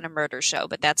I put on a murder show,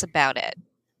 but that's about it.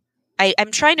 I'm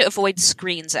trying to avoid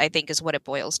screens, I think, is what it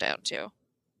boils down to.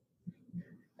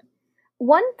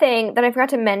 One thing that I forgot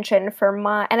to mention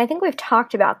and I think we've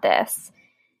talked about this,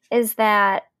 is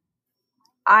that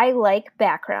I like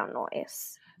background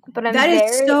noise. But that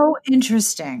is so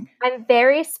interesting. I'm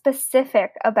very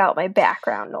specific about my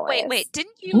background noise. Wait,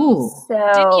 didn't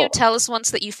you tell us once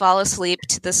that you fall asleep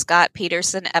to the Scott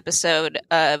Peterson episode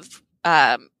of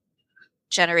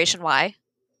Generation Y?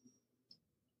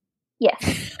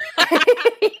 Yes.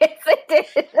 Yes, I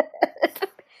did.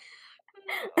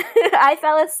 I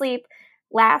fell asleep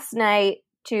last night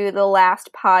to the last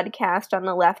podcast on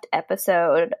the left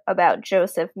episode about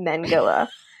Joseph Mengele.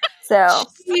 So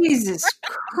Jesus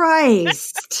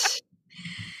Christ.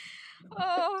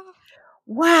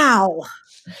 Wow.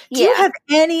 Do you have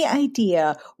any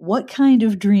idea what kind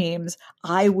of dreams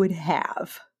I would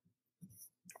have?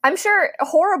 I'm sure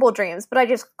horrible dreams, but I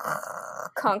just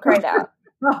conk right out.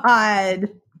 God.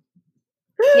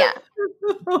 Yeah.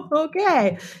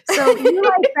 Okay. So you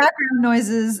like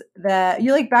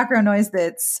background noise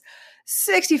that's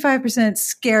 65%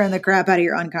 scaring the crap out of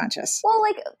your unconscious. Well,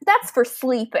 like, that's for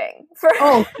sleeping.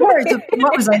 Of course.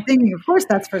 What was I thinking? Of course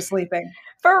that's for sleeping.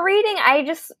 For reading, I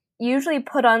just usually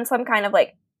put on some kind of,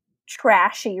 like,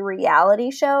 trashy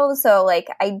reality show, so, like,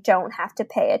 I don't have to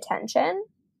pay attention.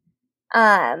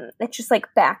 It's just,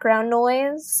 like, background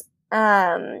noise.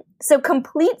 So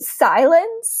complete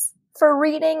silence for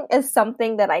reading is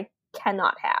something that I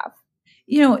cannot have.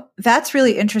 That's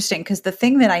really interesting, because the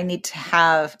thing that I need to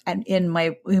have in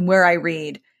where I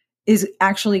read is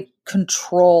actually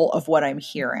control of what I'm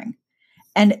hearing.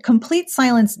 And complete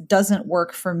silence doesn't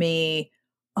work for me.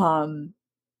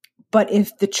 But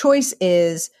if the choice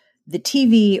is the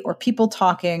TV or people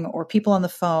talking or people on the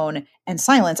phone and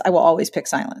silence, I will always pick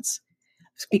silence.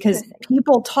 Because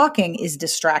people talking is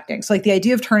distracting. So like the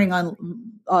idea of turning on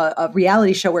a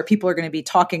reality show where people are going to be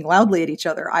talking loudly at each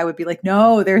other, I would be like,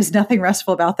 no, there's nothing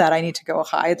restful about that. I need to go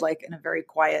hide like in a very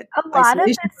quiet lot of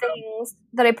the things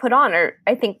that I put on are,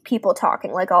 I think, people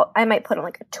talking. Like I might put on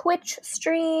like a Twitch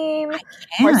stream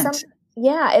or something.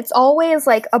 Yeah, it's always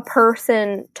like a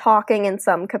person talking in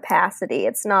some capacity.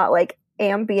 It's not like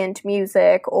ambient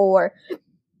music or,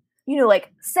 you know, like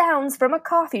sounds from a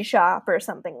coffee shop or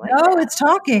something like that. No, it's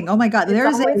talking. Oh my God. It's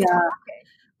always talking.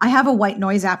 I have a white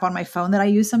noise app on my phone that I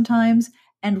use sometimes.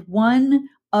 And one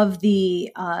of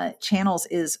the channels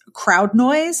is crowd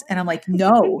noise. And I'm like,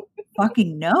 no,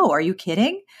 fucking no. Are you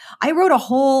kidding? I wrote a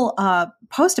whole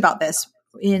post about this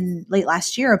in late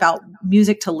last year about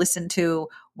music to listen to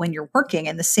when you're working,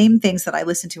 and the same things that I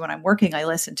listen to when I'm working, I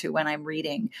listen to when I'm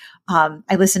reading.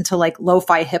 I listen to like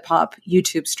lo-fi hip hop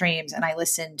YouTube streams, and I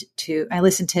listened to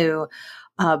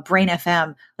Brain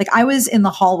FM. Like I was in the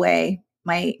hallway.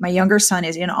 My younger son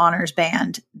is in honors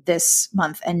band this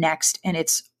month and next, and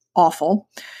it's awful.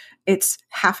 It's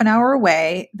half an hour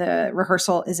away. The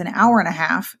rehearsal is an hour and a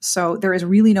half. So there is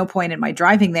really no point in my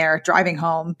driving there, driving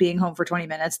home, being home for 20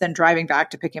 minutes, then driving back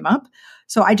to pick him up.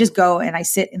 So I just go and I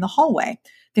sit in the hallway.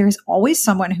 There is always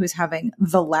someone who's having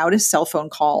the loudest cell phone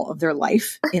call of their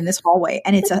life in this hallway.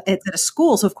 And it's at a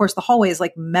school. So of course the hallway is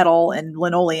like metal and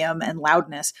linoleum and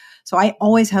loudness. So I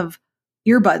always have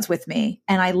earbuds with me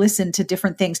and I listen to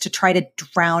different things to try to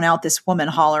drown out this woman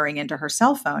hollering into her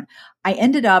cell phone. I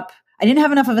didn't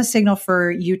have enough of a signal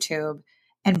for YouTube,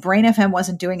 and Brain FM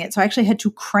wasn't doing it. So I actually had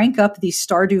to crank up the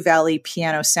Stardew Valley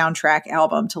piano soundtrack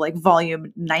album to like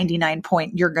volume 99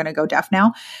 point, you're going to go deaf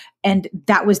now. And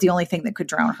that was the only thing that could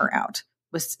drown her out,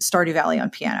 was Stardew Valley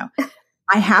on piano.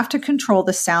 I have to control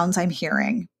the sounds I'm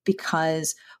hearing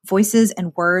because voices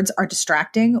and words are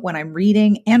distracting when I'm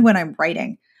reading and when I'm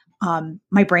writing.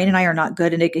 My brain and I are not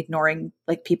good at ignoring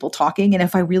like people talking. And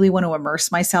if I really want to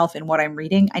immerse myself in what I'm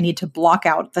reading, I need to block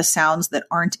out the sounds that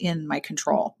aren't in my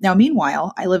control. Now,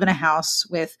 meanwhile, I live in a house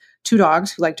with 2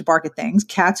 dogs who like to bark at things,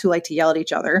 cats who like to yell at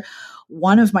each other.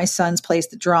 One of my sons plays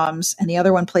the drums and the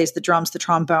other one plays the drums, the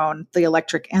trombone, the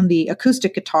electric, and the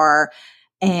acoustic guitar.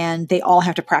 And they all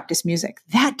have to practice music.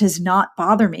 That does not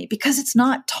bother me because it's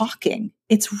not talking.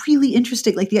 It's really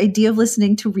interesting. Like the idea of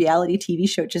listening to reality TV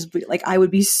show, just like I would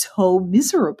be so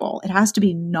miserable. It has to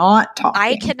be not talking.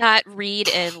 I cannot read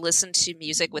and listen to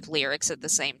music with lyrics at the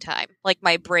same time. Like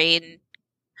my brain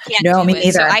can't do me it.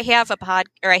 neither. So I have not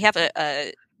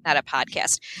a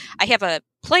podcast. I have a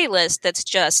playlist that's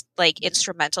just like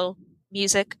instrumental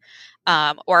music.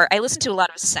 Or I listen to a lot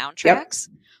of soundtracks.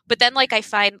 Yep. But then, like, I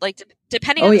find, like,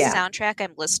 depending on the soundtrack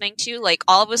I'm listening to, like,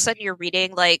 all of a sudden you're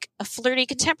reading, like, a flirty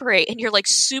contemporary, and you're, like,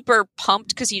 super pumped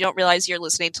because you don't realize you're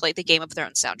listening to, like, the Game of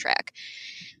Thrones soundtrack.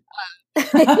 And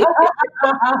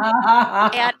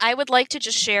I would like to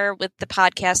just share with the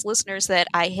podcast listeners that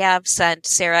I have sent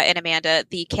Sarah and Amanda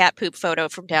the cat poop photo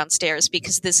from downstairs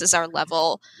because this is our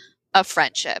level of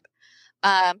friendship.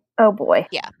 Oh, boy.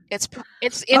 Yeah, it's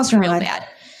real bad.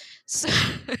 So,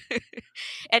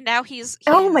 and now he's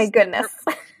oh my goodness.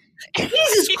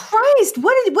 Jesus Christ.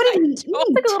 What did he eat? It's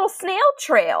like a little snail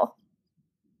trail.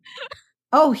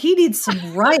 Oh, he needs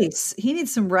some rice. He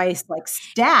needs some rice like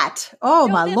stat. Oh,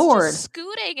 no, my Lord. Just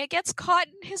scooting. It gets caught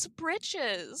in his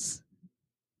britches.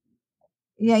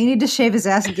 Yeah, you need to shave his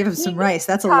ass and give him some rice.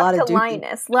 That's a lot of doing.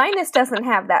 Linus doesn't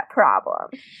have that problem.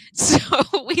 So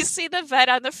we see the vet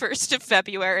on the 1st of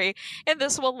February, and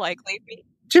this will likely be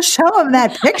just show him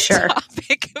that picture.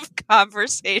 Topic of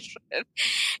conversation.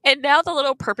 And now the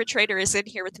little perpetrator is in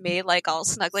here with me, like all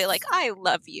snuggly, like, I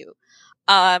love you.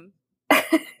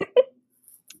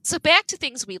 So back to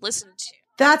things we listen to.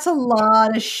 That's a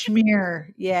lot of schmear.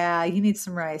 Yeah, you need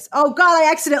some rice. Oh God,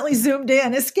 I accidentally zoomed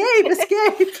in. Escape.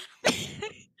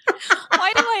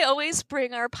 Why do I always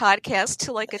bring our podcast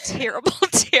to like a terrible,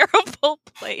 terrible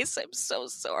place? I'm so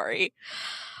sorry.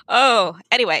 Oh,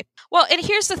 anyway. Well, and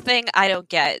here's the thing I don't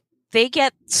get. They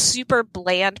get super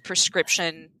bland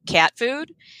prescription cat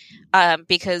food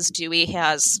because Dewey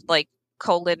has like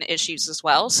colon issues as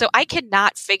well. So I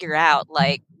cannot figure out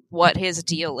like what his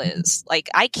deal is. Like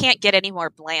I can't get any more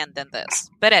bland than this.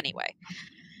 But anyway.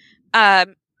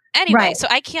 Right. So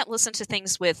I can't listen to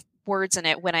things with words in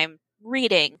it when I'm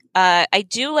reading. I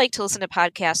do like to listen to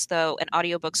podcasts though and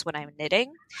audiobooks when I'm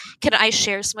knitting. Can I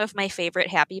share some of my favorite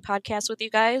happy podcasts with you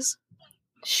guys?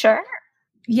 Sure.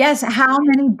 Yes. How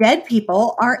many dead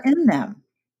people are in them?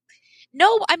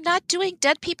 No, I'm not doing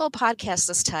dead people podcasts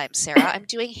this time, Sarah. I'm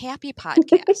doing happy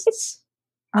podcasts.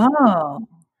 Oh.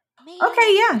 Man.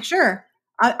 Okay, yeah, sure.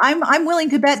 I'm willing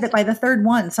to bet that by the 3rd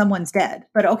one, someone's dead.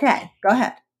 But okay, go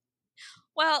ahead.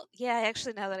 Well, yeah,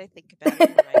 actually, now that I think about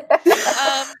it,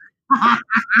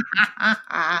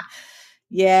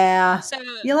 yeah. So,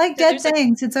 you like dead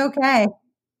things. It's okay.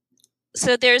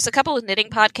 So there's a couple of knitting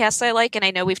podcasts I like, and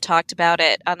I know we've talked about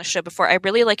it on the show before. I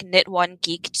really like Knit One,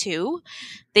 Geek Two.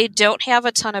 They don't have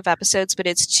a ton of episodes, but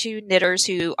it's two knitters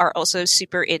who are also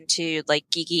super into like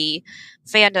geeky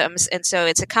fandoms. And so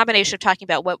it's a combination of talking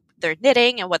about what they're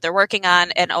knitting and what they're working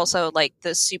on, and also like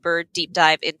the super deep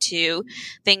dive into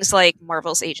things like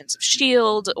Marvel's Agents of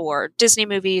S.H.I.E.L.D. or Disney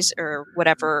movies or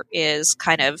whatever is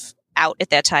kind of out at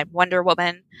that time, Wonder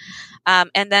Woman.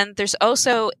 And then there's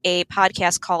also a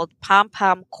podcast called Pom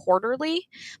Pom Quarterly.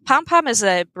 Pom Pom is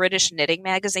a British knitting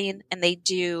magazine, and they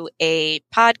do a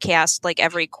podcast like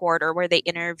every quarter where they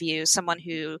interview someone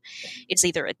who is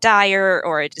either a dyer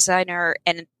or a designer.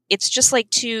 And it's just like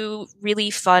two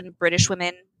really fun British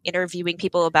women interviewing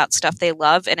people about stuff they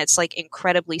love. And it's like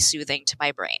incredibly soothing to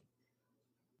my brain.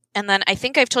 And then I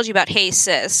think I've told you about Hey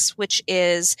Sis, which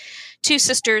is two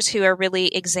sisters who are really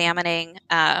examining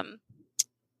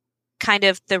kind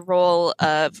of the role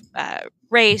of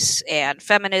race and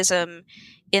feminism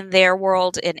in their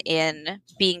world and in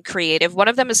being creative. One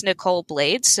of them is Nicole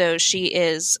Blades. So she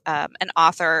is an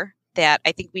author that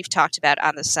I think we've talked about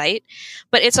on the site.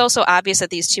 But it's also obvious that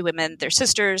these two women, they're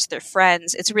sisters, they're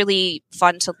friends. It's really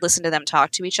fun to listen to them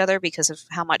talk to each other because of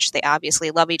how much they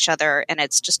obviously love each other. And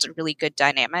it's just a really good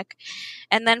dynamic.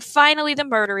 And then finally, the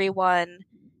murdery one.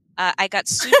 I got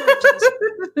super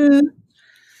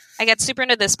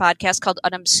into this podcast called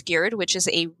Unobscured, which is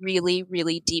a really,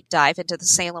 really deep dive into the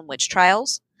Salem witch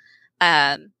trials.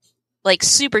 Like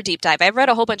super deep dive. I've read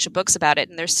a whole bunch of books about it,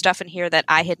 and there's stuff in here that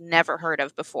I had never heard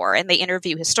of before. And they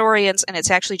interview historians, and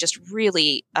it's actually just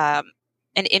really an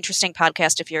interesting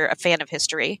podcast if you're a fan of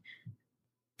history.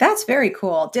 That's very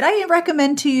cool. Did I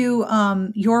recommend to you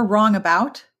You're Wrong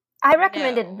About? I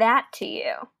recommended that to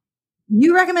you.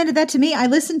 You recommended that to me. I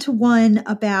listened to one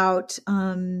about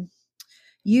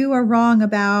You Are Wrong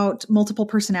About Multiple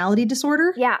Personality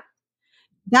Disorder. Yeah.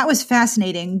 That was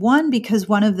fascinating. One, because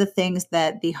one of the things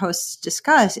that the hosts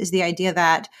discuss is the idea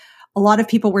that a lot of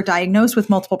people were diagnosed with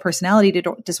multiple personality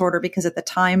disorder because at the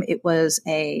time it was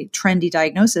a trendy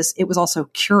diagnosis. It was also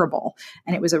curable,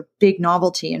 and it was a big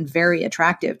novelty and very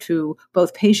attractive to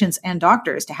both patients and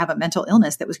doctors to have a mental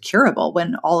illness that was curable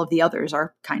when all of the others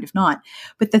are kind of not.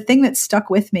 But the thing that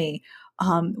stuck with me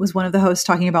was one of the hosts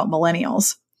talking about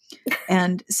millennials.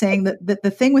 And saying that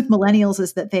the thing with millennials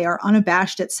is that they are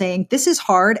unabashed at saying, this is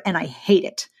hard and I hate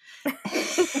it.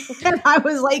 And I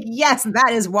was like, yes,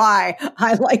 that is why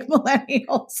I like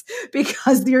millennials,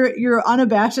 because you're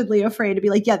unabashedly afraid to be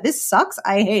like, yeah, this sucks.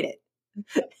 I hate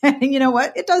it. And you know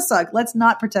what? It does suck. Let's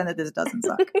not pretend that this doesn't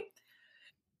suck.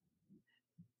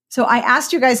 So I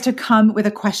asked you guys to come with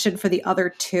a question for the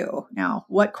other two. Now,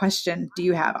 what question do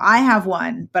you have? I have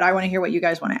one, but I want to hear what you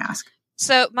guys want to ask.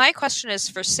 So my question is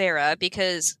for Sarah,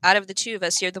 because out of the two of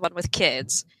us, you're the one with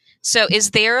kids. So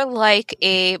is there like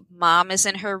a mom is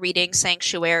in her reading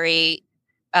sanctuary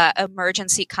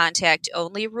emergency contact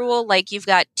only rule? Like you've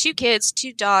got 2 kids,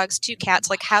 2 dogs, 2 cats.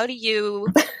 Like how do you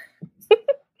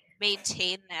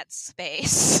maintain that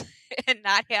space and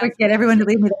not have... Get everyone to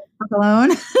leave me the fuck alone?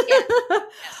 Yes.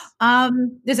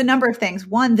 There's a number of things.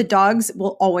 One, the dogs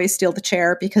will always steal the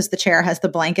chair because the chair has the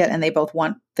blanket and they both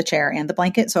want the chair and the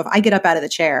blanket. So if I get up out of the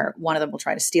chair, one of them will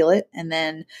try to steal it. And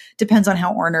then depends on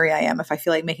how ornery I am. If I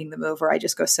feel like making the move, or I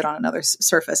just go sit on another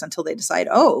surface until they decide,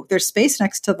 oh, there's space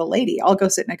next to the lady, I'll go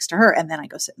sit next to her. And then I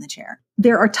go sit in the chair.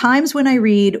 There are times when I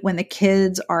read when the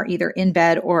kids are either in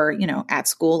bed or, at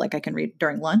school, like I can read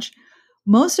during lunch.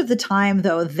 Most of the time,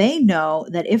 though, they know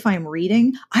that if I'm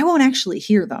reading, I won't actually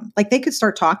hear them. Like they could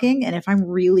start talking, and if I'm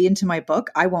really into my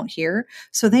book, I won't hear.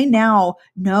 So they now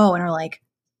know and are like,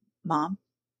 Mom,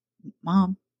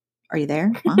 are you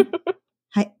there? Mom?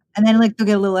 Hi. And then like they'll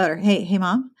get a little louder. Hey,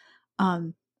 Mom.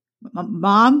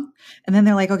 Mom. And then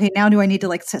they're like, okay, now do I need to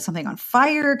like set something on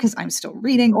fire because I'm still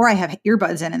reading, or I have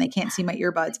earbuds in and they can't see my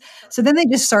earbuds. So then they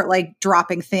just start like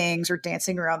dropping things or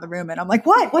dancing around the room. And I'm like,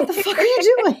 what the fuck are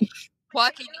you doing?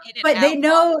 Walking in and but out, they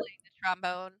know the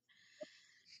trombone.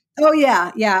 Oh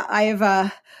yeah.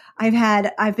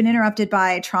 I've been interrupted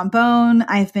by trombone.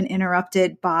 I've been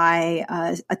interrupted by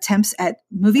attempts at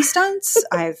movie stunts.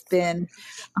 I've been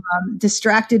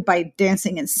distracted by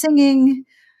dancing and singing.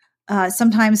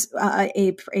 Sometimes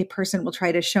a person will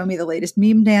try to show me the latest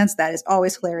meme dance. That is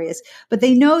always hilarious. But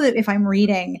they know that if I'm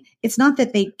reading, it's not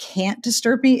that they can't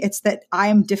disturb me. It's that I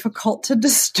am difficult to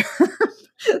disturb.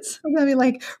 So I'm gonna be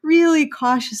like really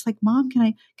cautious, like, Mom,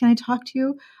 can I talk to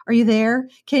you? Are you there?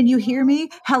 Can you hear me?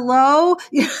 Hello?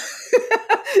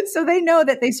 So they know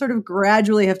that they sort of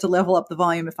gradually have to level up the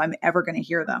volume if I'm ever going to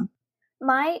hear them.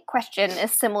 My question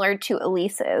is similar to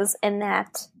Elyse's in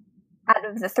that out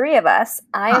of the 3 of us,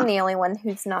 I am the only one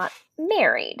who's not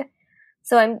married.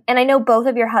 I know both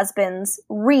of your husbands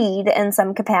read in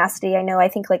some capacity. I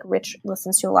think like Rich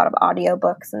listens to a lot of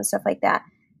audiobooks and stuff like that.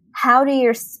 How do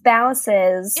your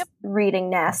spouses' reading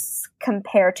nests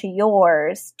compare to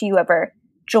yours? Do you ever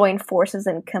join forces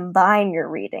and combine your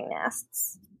reading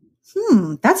nests?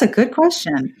 That's a good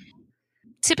question.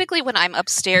 Typically when I'm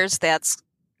upstairs, that's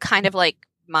kind of like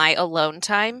my alone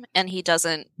time, and he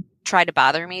doesn't try to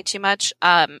bother me too much.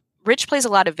 Rich plays a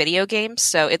lot of video games,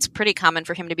 so it's pretty common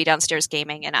for him to be downstairs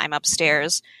gaming and I'm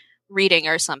upstairs reading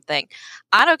or something.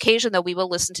 On occasion, though, we will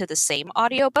listen to the same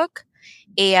audiobook.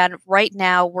 And right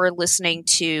now we're listening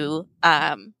to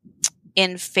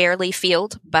In Fairly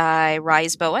Field by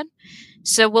Rise Bowen.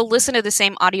 So we'll listen to the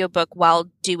same audiobook while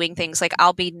doing things like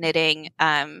I'll be knitting.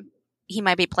 He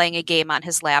might be playing a game on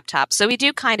his laptop. So we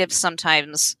do kind of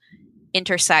sometimes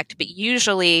intersect, but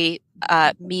usually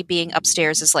me being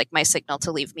upstairs is like my signal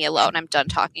to leave me alone. I'm done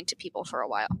talking to people for a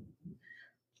while.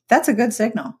 That's a good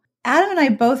signal. Adam and I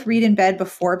both read in bed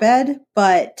before bed,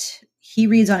 but he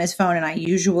reads on his phone and I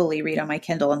usually read on my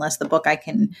Kindle unless the book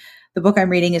I'm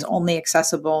reading is only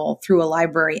accessible through a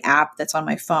library app that's on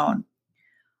my phone.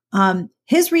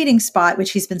 His reading spot,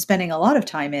 which he's been spending a lot of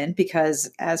time in because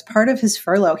as part of his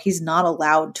furlough, he's not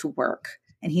allowed to work.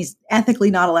 And he's ethically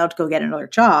not allowed to go get another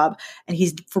job. And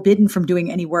he's forbidden from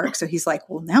doing any work. So he's like,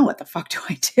 well, now what the fuck do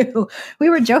I do? We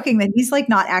were joking that he's like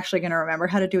not actually going to remember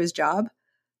how to do his job.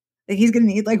 That he's going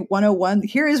to need like 101.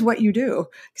 Here is what you do.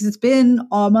 Because it's been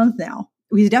a month now.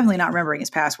 He's definitely not remembering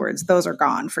his passwords. Those are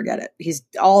gone. Forget it.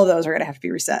 All of those are going to have to be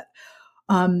reset.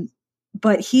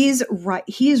 But he's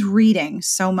reading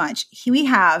so much. We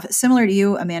have, similar to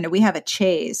you, Amanda, we have a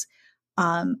chaise.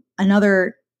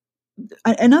 Another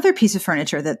piece of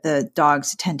furniture that the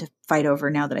dogs tend to fight over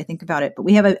now that I think about it, but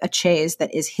we have a chaise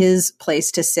that is his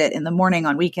place to sit in the morning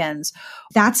on weekends.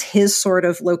 That's his sort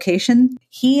of location.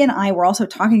 He and I were also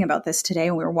talking about this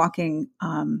today when we were walking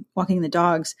the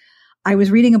dogs. I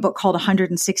was reading a book called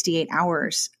 168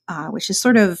 Hours, which is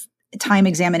sort of time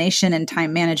examination and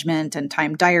time management and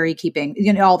time diary keeping,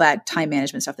 all that time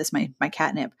management stuff. That's my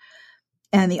catnip.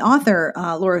 And the author,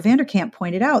 Laura Vanderkamp,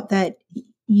 pointed out that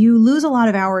you lose a lot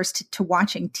of hours to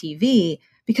watching TV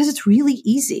because it's really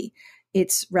easy.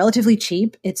 It's relatively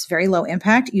cheap. It's very low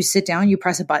impact. You sit down, you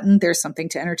press a button, there's something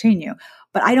to entertain you.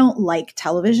 But I don't like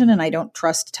television and I don't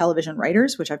trust television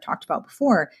writers, which I've talked about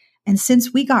before. And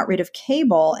since we got rid of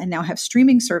cable and now have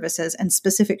streaming services and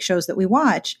specific shows that we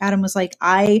watch, Adam was like,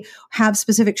 I have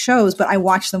specific shows, but I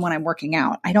watch them when I'm working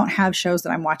out. I don't have shows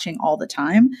that I'm watching all the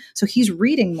time. So he's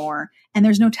reading more and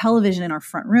there's no television in our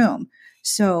front room.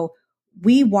 So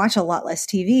we watch a lot less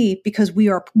TV because we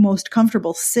are most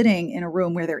comfortable sitting in a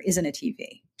room where there isn't a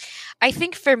TV. I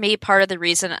think for me, part of the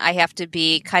reason I have to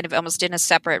be kind of almost in a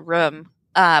separate room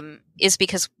is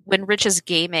because when Rich is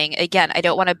gaming, again, I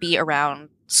don't want to be around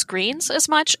screens as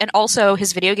much. And also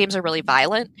his video games are really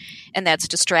violent and that's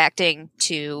distracting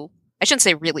to, I shouldn't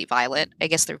say really violent. I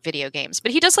guess they're video games,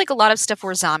 but he does like a lot of stuff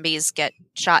where zombies get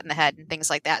shot in the head and things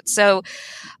like that. So,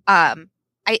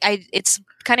 it's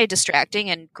kind of distracting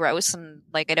and gross. And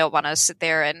like, I don't want to sit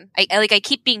there and I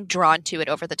keep being drawn to it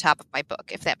over the top of my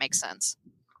book, if that makes sense.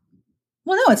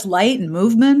 Well, no, it's light and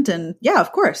movement. And yeah,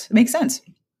 of course it makes sense.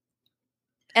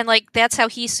 And like, that's how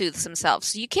he soothes himself.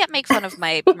 So you can't make fun of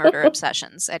my murder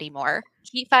obsessions anymore.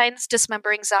 He finds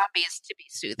dismembering zombies to be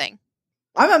soothing.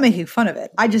 I'm not making fun of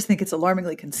it. I just think it's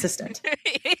alarmingly consistent.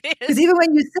 It Because even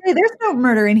when you say there's no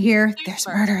murder in here, there's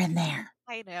murder in there.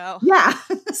 I know. Yeah.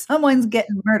 Someone's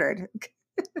getting murdered.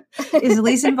 Is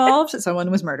Elyse involved?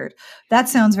 Someone was murdered. That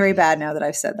sounds very bad now that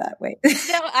I've said that. Wait.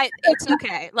 No, it's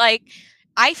okay. Like,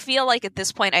 I feel like at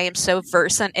this point I am so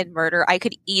versant in murder, I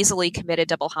could easily commit a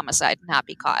double homicide and not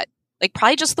be caught. Like,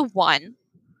 probably just the one.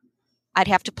 I'd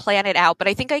have to plan it out, but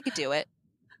I think I could do it.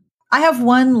 I have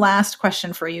one last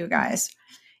question for you guys.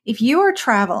 If you are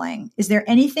traveling, is there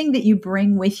anything that you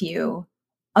bring with you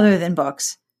other than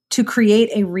books to create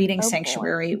a reading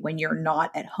sanctuary when you're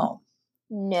not at home?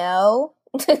 No.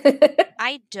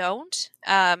 I don't,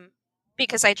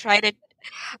 because I try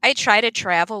to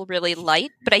travel really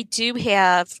light, but I do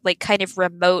have like kind of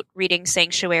remote reading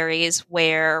sanctuaries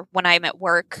where when I'm at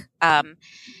work,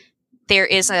 there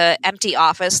is a empty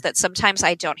office that sometimes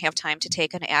I don't have time to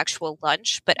take an actual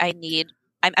lunch, but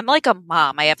I'm like a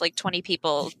mom. I have like 20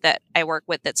 people that I work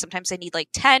with that sometimes I need like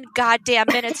 10 goddamn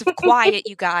minutes of quiet,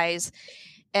 you guys.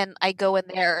 And I go in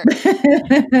there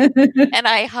and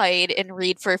I hide and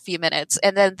read for a few minutes.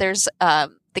 And then there's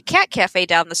the cat cafe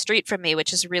down the street from me,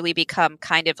 which has really become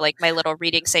kind of like my little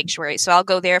reading sanctuary. So I'll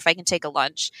go there if I can take a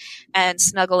lunch and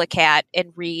snuggle a cat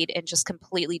and read and just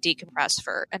completely decompress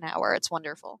for an hour. It's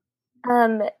wonderful.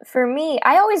 For me,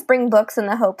 I always bring books in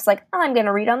the hopes like I'm going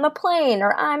to read on the plane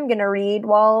or I'm going to read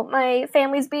while my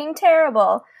family's being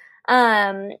terrible.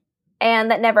 And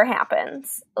that never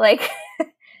happens. Like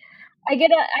I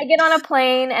get on a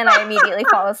plane and I immediately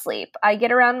fall asleep. I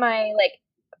get around my like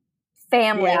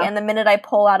family and the minute I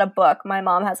pull out a book, my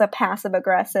mom has a passive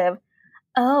aggressive,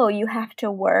 "Oh, you have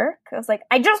to work?" I was like,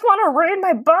 "I just want to read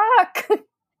my book."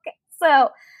 So,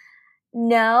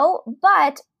 no,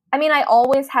 but I mean, I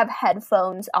always have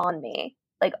headphones on me,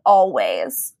 like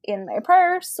always in my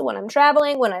purse when I'm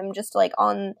traveling, when I'm just like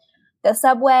on the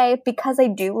subway, because I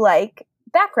do like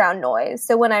background noise.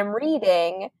 So when I'm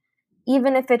reading,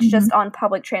 even if it's just on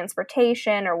public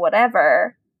transportation or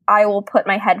whatever, I will put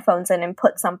my headphones in and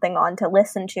put something on to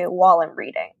listen to while I'm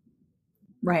reading.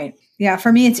 Right. Yeah.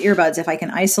 For me, it's earbuds. If I can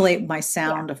isolate my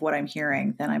sound of what I'm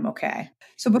hearing, then I'm okay.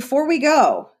 So before we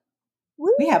go,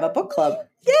 we have a book club.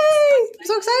 Yay! I'm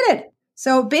so excited.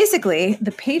 So basically,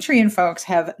 the Patreon folks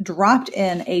have dropped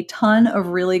in a ton of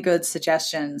really good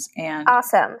suggestions. And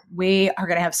awesome. We are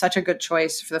going to have such a good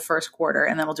choice for the first quarter,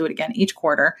 and then we'll do it again each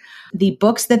quarter. The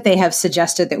books that they have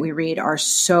suggested that we read are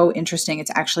so interesting.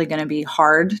 It's actually going to be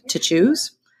hard to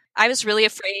choose. I was really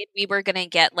afraid we were going to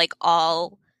get like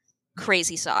all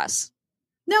crazy sauce.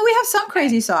 No, we have some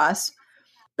crazy sauce.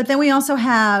 But then we also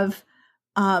have...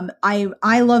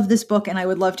 I love this book and I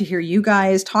would love to hear you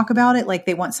guys talk about it. Like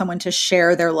they want someone to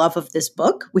share their love of this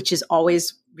book, which is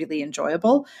always really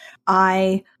enjoyable.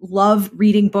 I love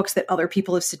reading books that other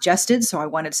people have suggested. So I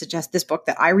wanted to suggest this book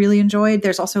that I really enjoyed.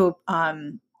 There's also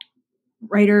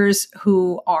writers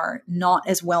who are not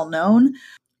as well known.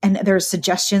 And there's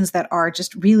suggestions that are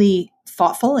just really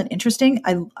thoughtful and interesting.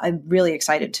 I'm really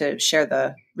excited to share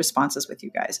the responses with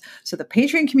you guys. So the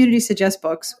Patreon community suggests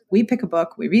books. We pick a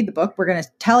book. We read the book. We're going to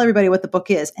tell everybody what the book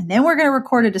is. And then we're going to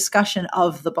record a discussion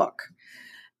of the book.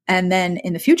 And then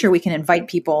in the future, we can invite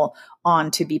people on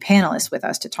to be panelists with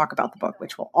us to talk about the book,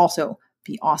 which will also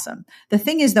be awesome. The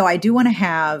thing is, though, I do want to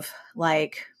have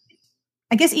like,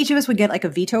 I guess each of us would get like a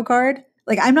veto card.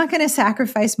 Like, I'm not going to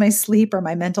sacrifice my sleep or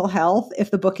my mental health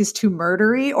if the book is too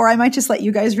murdery, or I might just let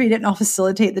you guys read it and I'll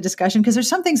facilitate the discussion because there's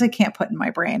some things I can't put in my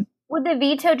brain. Would the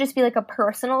veto just be like a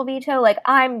personal veto? Like,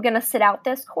 I'm going to sit out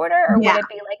this quarter? Or would it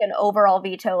be like an overall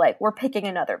veto? Like, we're picking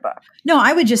another book? No,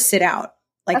 I would just sit out.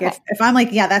 Like, if I'm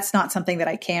like, yeah, that's not something that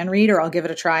I can read, or I'll give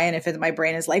it a try. And if my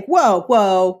brain is like, whoa,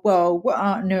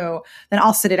 no, then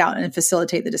I'll sit it out and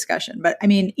facilitate the discussion. But I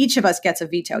mean, each of us gets a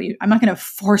veto. I'm not going to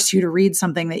force you to read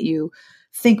something that you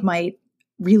think might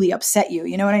really upset you.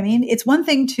 You know what I mean? It's one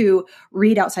thing to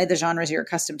read outside the genres you're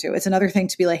accustomed to. It's another thing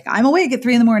to be like, I'm awake at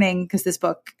 3 a.m. because this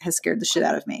book has scared the shit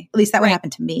out of me. At least that would happen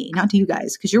to me, not to you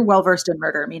guys, because you're well-versed in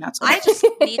murder. Me, not so much. I just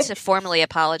need to formally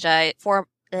apologize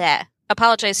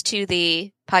to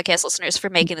the podcast listeners for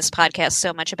making this podcast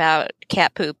so much about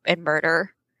cat poop and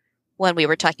murder when we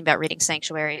were talking about reading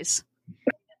Sanctuaries.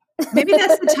 Maybe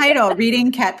that's the title,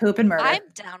 Reading Cat Poop and Murder. I'm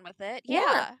down with it.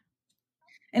 Yeah.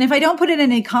 And if I don't put it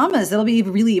in any commas, it'll be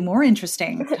really more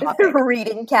interesting topic.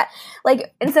 Reading cat.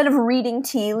 Like, instead of reading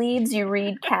tea leaves, you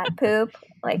read cat poop.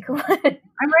 Like, what?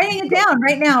 I'm writing it down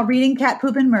right now, Reading Cat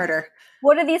Poop and Murder.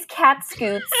 What are these cat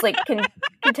scoots, like, can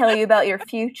tell you about your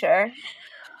future?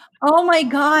 Oh my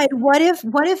God. What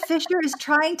if Fisher is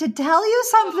trying to tell you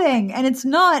something and it's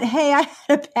not, hey, I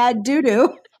had a bad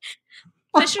doo-doo.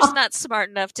 Fisher's not smart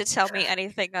enough to tell me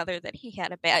anything other than he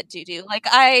had a bad doo-doo. Like,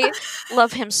 I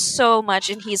love him so much,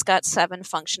 and he's got 7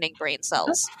 functioning brain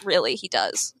cells. Really, he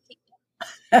does.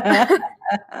 You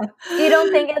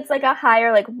don't think it's like a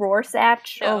higher, like,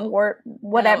 Rorschach or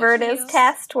whatever it is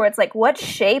test, where it's like, what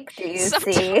shape do you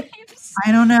see?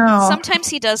 I don't know. Sometimes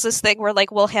he does this thing where,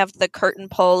 like, we'll have the curtain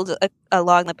pulled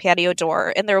along the patio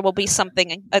door, and there will be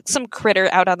something, some critter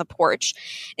out on the porch,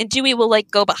 and Dewey will, like,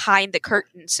 go behind the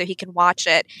curtain so he can watch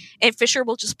it, and Fisher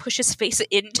will just push his face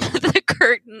into the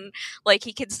curtain, like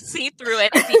he can see through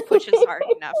it if he pushes hard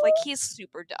enough. Like, he's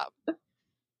super dumb.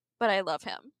 But I love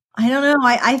him. I don't know.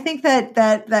 I think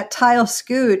that tile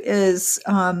scoot is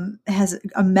has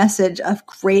a message of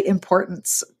great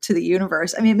importance to the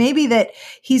universe. I mean, maybe that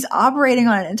he's operating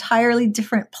on an entirely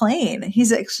different plane.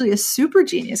 He's actually a super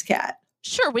genius cat.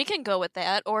 Sure, we can go with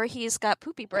that. Or he's got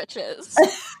poopy britches.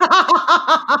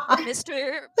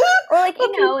 Mr. Or like,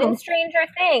 you know, in Stranger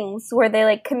Things, where they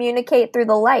like communicate through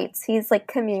the lights. He's like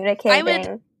communicating. I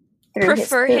would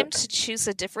prefer him to choose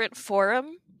a different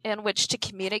forum in which to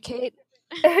communicate.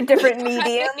 A different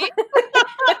medium.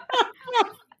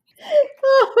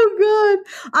 Oh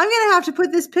God. I'm gonna have to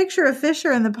put this picture of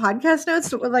Fisher in the podcast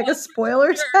notes with like a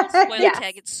spoiler tag. Spoiler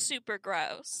tag. It's super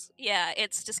gross. Yeah,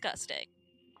 it's disgusting.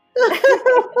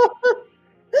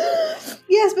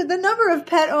 Yes, but the number of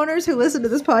pet owners who listen to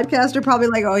this podcast are probably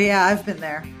like, oh yeah, I've been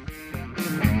there.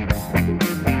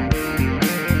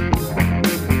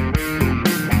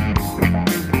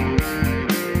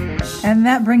 And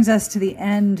that brings us to the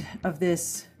end of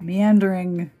this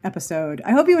meandering episode.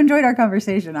 I hope you enjoyed our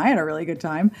conversation. I had a really good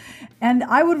time. And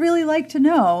I would really like to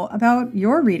know about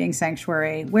your reading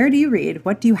sanctuary. Where do you read?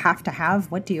 What do you have to have?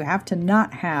 What do you have to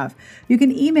not have? You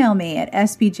can email me at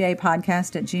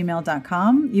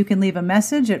sbjpodcast@gmail.com. You can leave a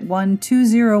message at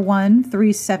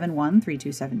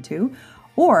 1-201-371-3272.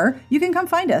 Or you can come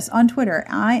find us on Twitter.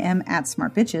 I am at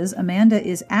Smart Bitches. Amanda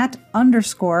is at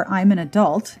 _I'm an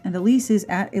adult. And Elyse is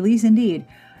at Elyse Indeed.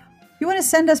 If you want to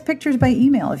send us pictures by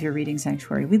email of your reading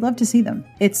sanctuary, we'd love to see them.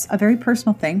 It's a very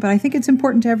personal thing, but I think it's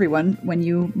important to everyone when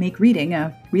you make reading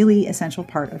a really essential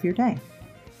part of your day.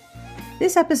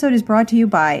 This episode is brought to you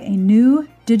by a new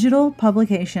digital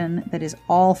publication that is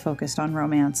all focused on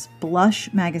romance, Blush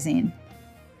Magazine.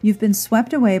 You've been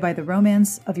swept away by the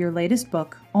romance of your latest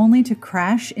book, only to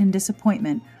crash in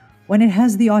disappointment when it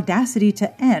has the audacity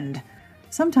to end.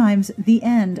 Sometimes the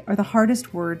end are the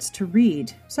hardest words to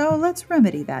read, so let's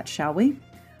remedy that, shall we?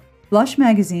 Blush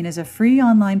Magazine is a free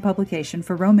online publication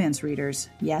for romance readers.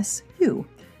 Yes, you.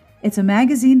 It's a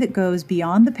magazine that goes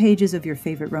beyond the pages of your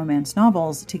favorite romance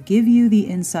novels to give you the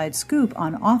inside scoop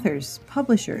on authors,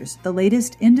 publishers, the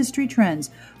latest industry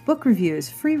trends, book reviews,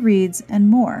 free reads, and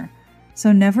more.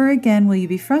 So never again will you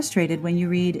be frustrated when you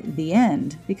read the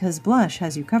end, because Blush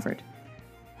has you covered.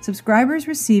 Subscribers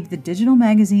receive the digital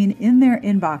magazine in their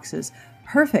inboxes,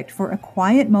 perfect for a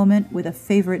quiet moment with a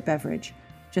favorite beverage.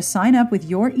 Just sign up with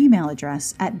your email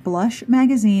address at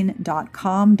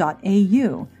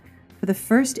blushmagazine.com.au for the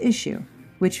first issue,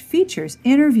 which features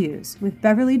interviews with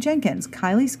Beverly Jenkins,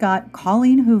 Kylie Scott,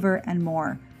 Colleen Hoover, and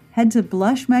more. Head to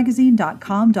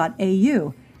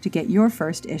blushmagazine.com.au to get your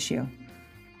first issue.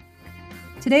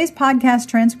 Today's podcast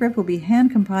transcript will be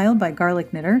hand-compiled by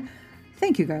Garlic Knitter.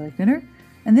 Thank you, Garlic Knitter.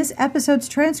 And this episode's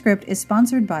transcript is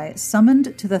sponsored by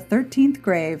Summoned to the 13th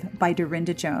Grave by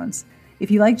Dorinda Jones. If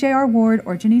you like J.R. Ward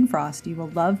or Janine Frost, you will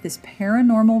love this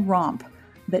paranormal romp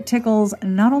that tickles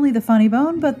not only the funny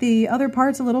bone, but the other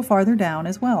parts a little farther down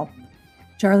as well.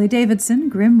 Charlie Davidson,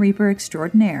 Grim Reaper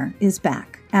extraordinaire, is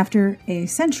back after a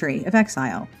century of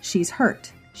exile. She's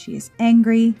hurt. She is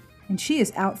angry. And she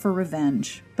is out for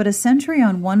revenge. But a century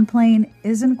on one plane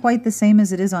isn't quite the same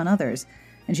as it is on others,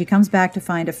 and she comes back to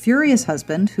find a furious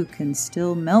husband who can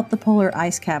still melt the polar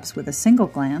ice caps with a single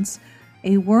glance,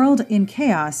 a world in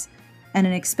chaos, and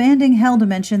an expanding hell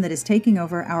dimension that is taking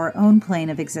over our own plane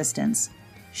of existence.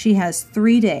 She has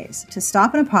 3 days to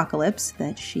stop an apocalypse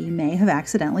that she may have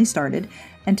accidentally started,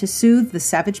 and to soothe the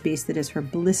savage beast that is her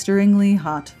blisteringly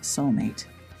hot soulmate.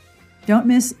 Don't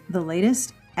miss the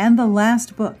latest and the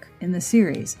last book in the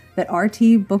series that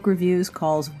RT Book Reviews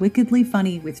calls wickedly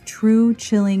funny with true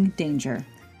chilling danger.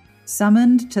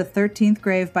 Summoned to 13th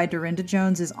Grave by Dorinda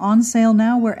Jones is on sale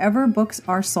now wherever books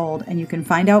are sold, and you can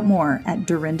find out more at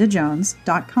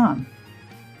dorindajones.com.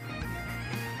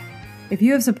 If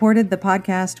you have supported the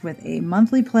podcast with a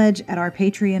monthly pledge at our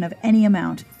Patreon of any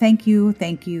amount, thank you,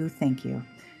 thank you, thank you.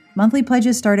 Monthly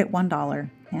pledges start at $1.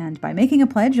 And by making a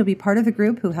pledge, you'll be part of the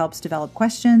group who helps develop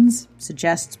questions,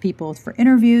 suggests people for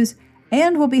interviews,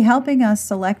 and will be helping us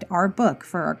select our book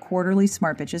for our quarterly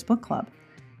Smart Bitches book club.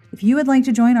 If you would like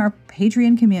to join our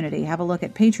Patreon community, have a look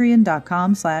at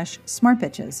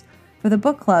patreon.com/smartbitches. For the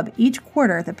book club, each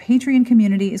quarter, the Patreon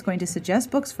community is going to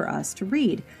suggest books for us to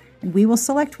read, and we will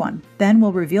select one. Then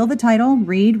we'll reveal the title,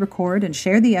 read, record, and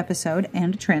share the episode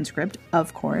and a transcript,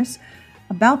 of course,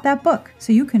 about that book,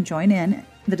 so you can join in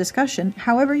the discussion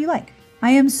however you like.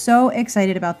 I am so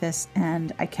excited about this,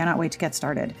 and I cannot wait to get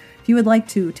started. If you would like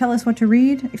to tell us what to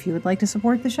read, if you would like to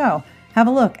support the show, have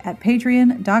a look at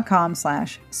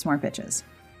patreon.com/smartbitches.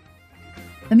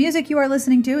 The music you are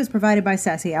listening to is provided by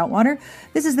Sassy Outwater.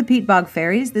 This is the Peat Bog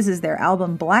Fairies. This is their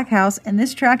album Black House, and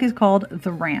this track is called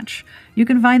The Ranch. You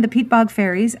can find the Peat Bog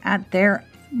Fairies at their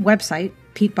website,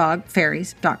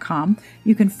 peatbogfairies.com.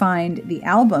 You can find the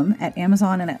album at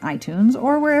Amazon and at iTunes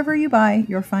or wherever you buy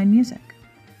your fine music.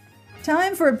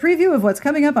 Time for a preview of what's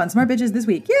coming up on Smart Bitches this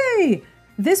week. Yay!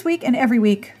 This week and every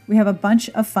week, we have a bunch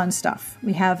of fun stuff.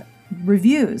 We have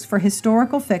reviews for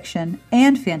historical fiction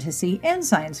and fantasy and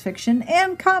science fiction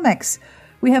and comics.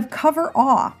 We have Cover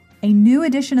Awe, a new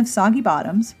edition of Soggy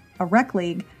Bottoms, a rec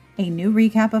league, a new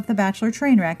recap of The Bachelor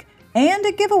Trainwreck, and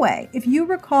a giveaway. If you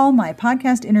recall my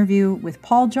podcast interview with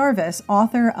Paul Jarvis,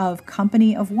 author of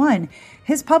Company of One,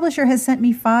 his publisher has sent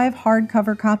me 5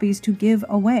 hardcover copies to give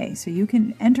away, so you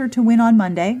can enter to win on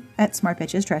Monday at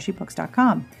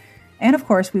smartbitchestrashybooks.com. And of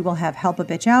course, we will have Help a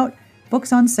Bitch Out,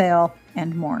 books on sale,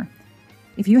 and more.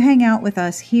 If you hang out with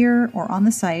us here or on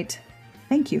the site,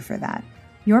 thank you for that.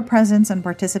 Your presence and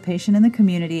participation in the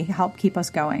community help keep us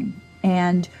going.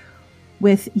 And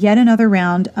with yet another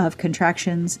round of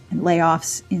contractions and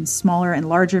layoffs in smaller and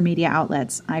larger media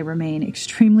outlets, I remain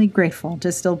extremely grateful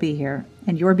to still be here.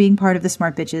 And your being part of the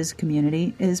Smart Bitches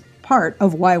community is part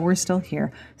of why we're still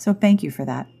here. So thank you for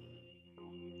that.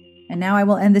 And now I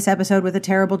will end this episode with a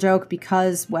terrible joke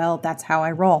because, well, that's how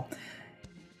I roll.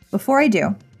 Before I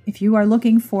do, if you are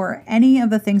looking for any of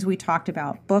the things we talked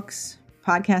about, books,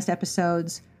 podcast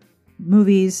episodes,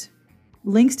 movies,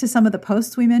 links to some of the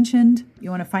posts we mentioned, you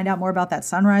want to find out more about that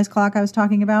sunrise clock I was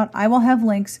talking about, I will have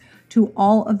links to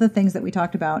all of the things that we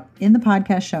talked about in the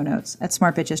podcast show notes at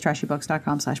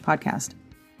smartbitchestrashybooks.com/podcast.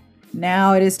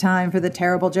 Now it is time for the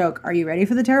terrible joke. Are you ready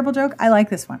for the terrible joke? I like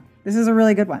this one. This is a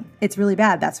really good one. It's really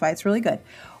bad. That's why it's really good.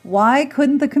 Why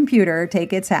couldn't the computer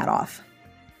take its hat off?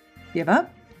 Give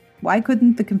up? Why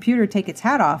couldn't the computer take its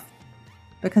hat off?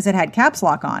 Because it had caps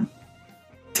lock on.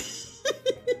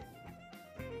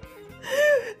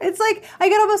 It's like, I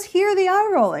can almost hear the eye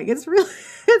rolling. It's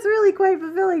really quite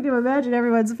fulfilling to imagine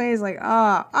everyone's face like,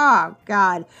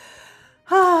 God.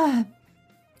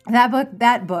 That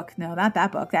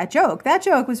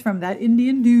joke was from that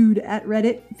Indian dude at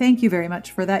Reddit. Thank you very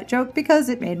much for that joke because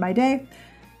it made my day.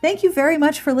 Thank you very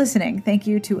much for listening. Thank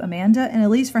you to Amanda and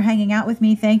Elyse for hanging out with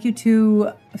me. Thank you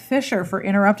to Fisher for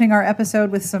interrupting our episode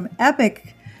with some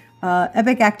epic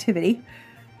activity.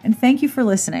 And thank you for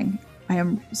listening. I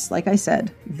am, like I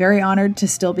said, very honored to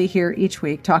still be here each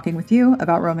week talking with you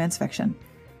about romance fiction.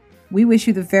 We wish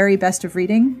you the very best of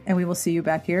reading, and we will see you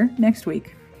back here next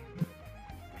week.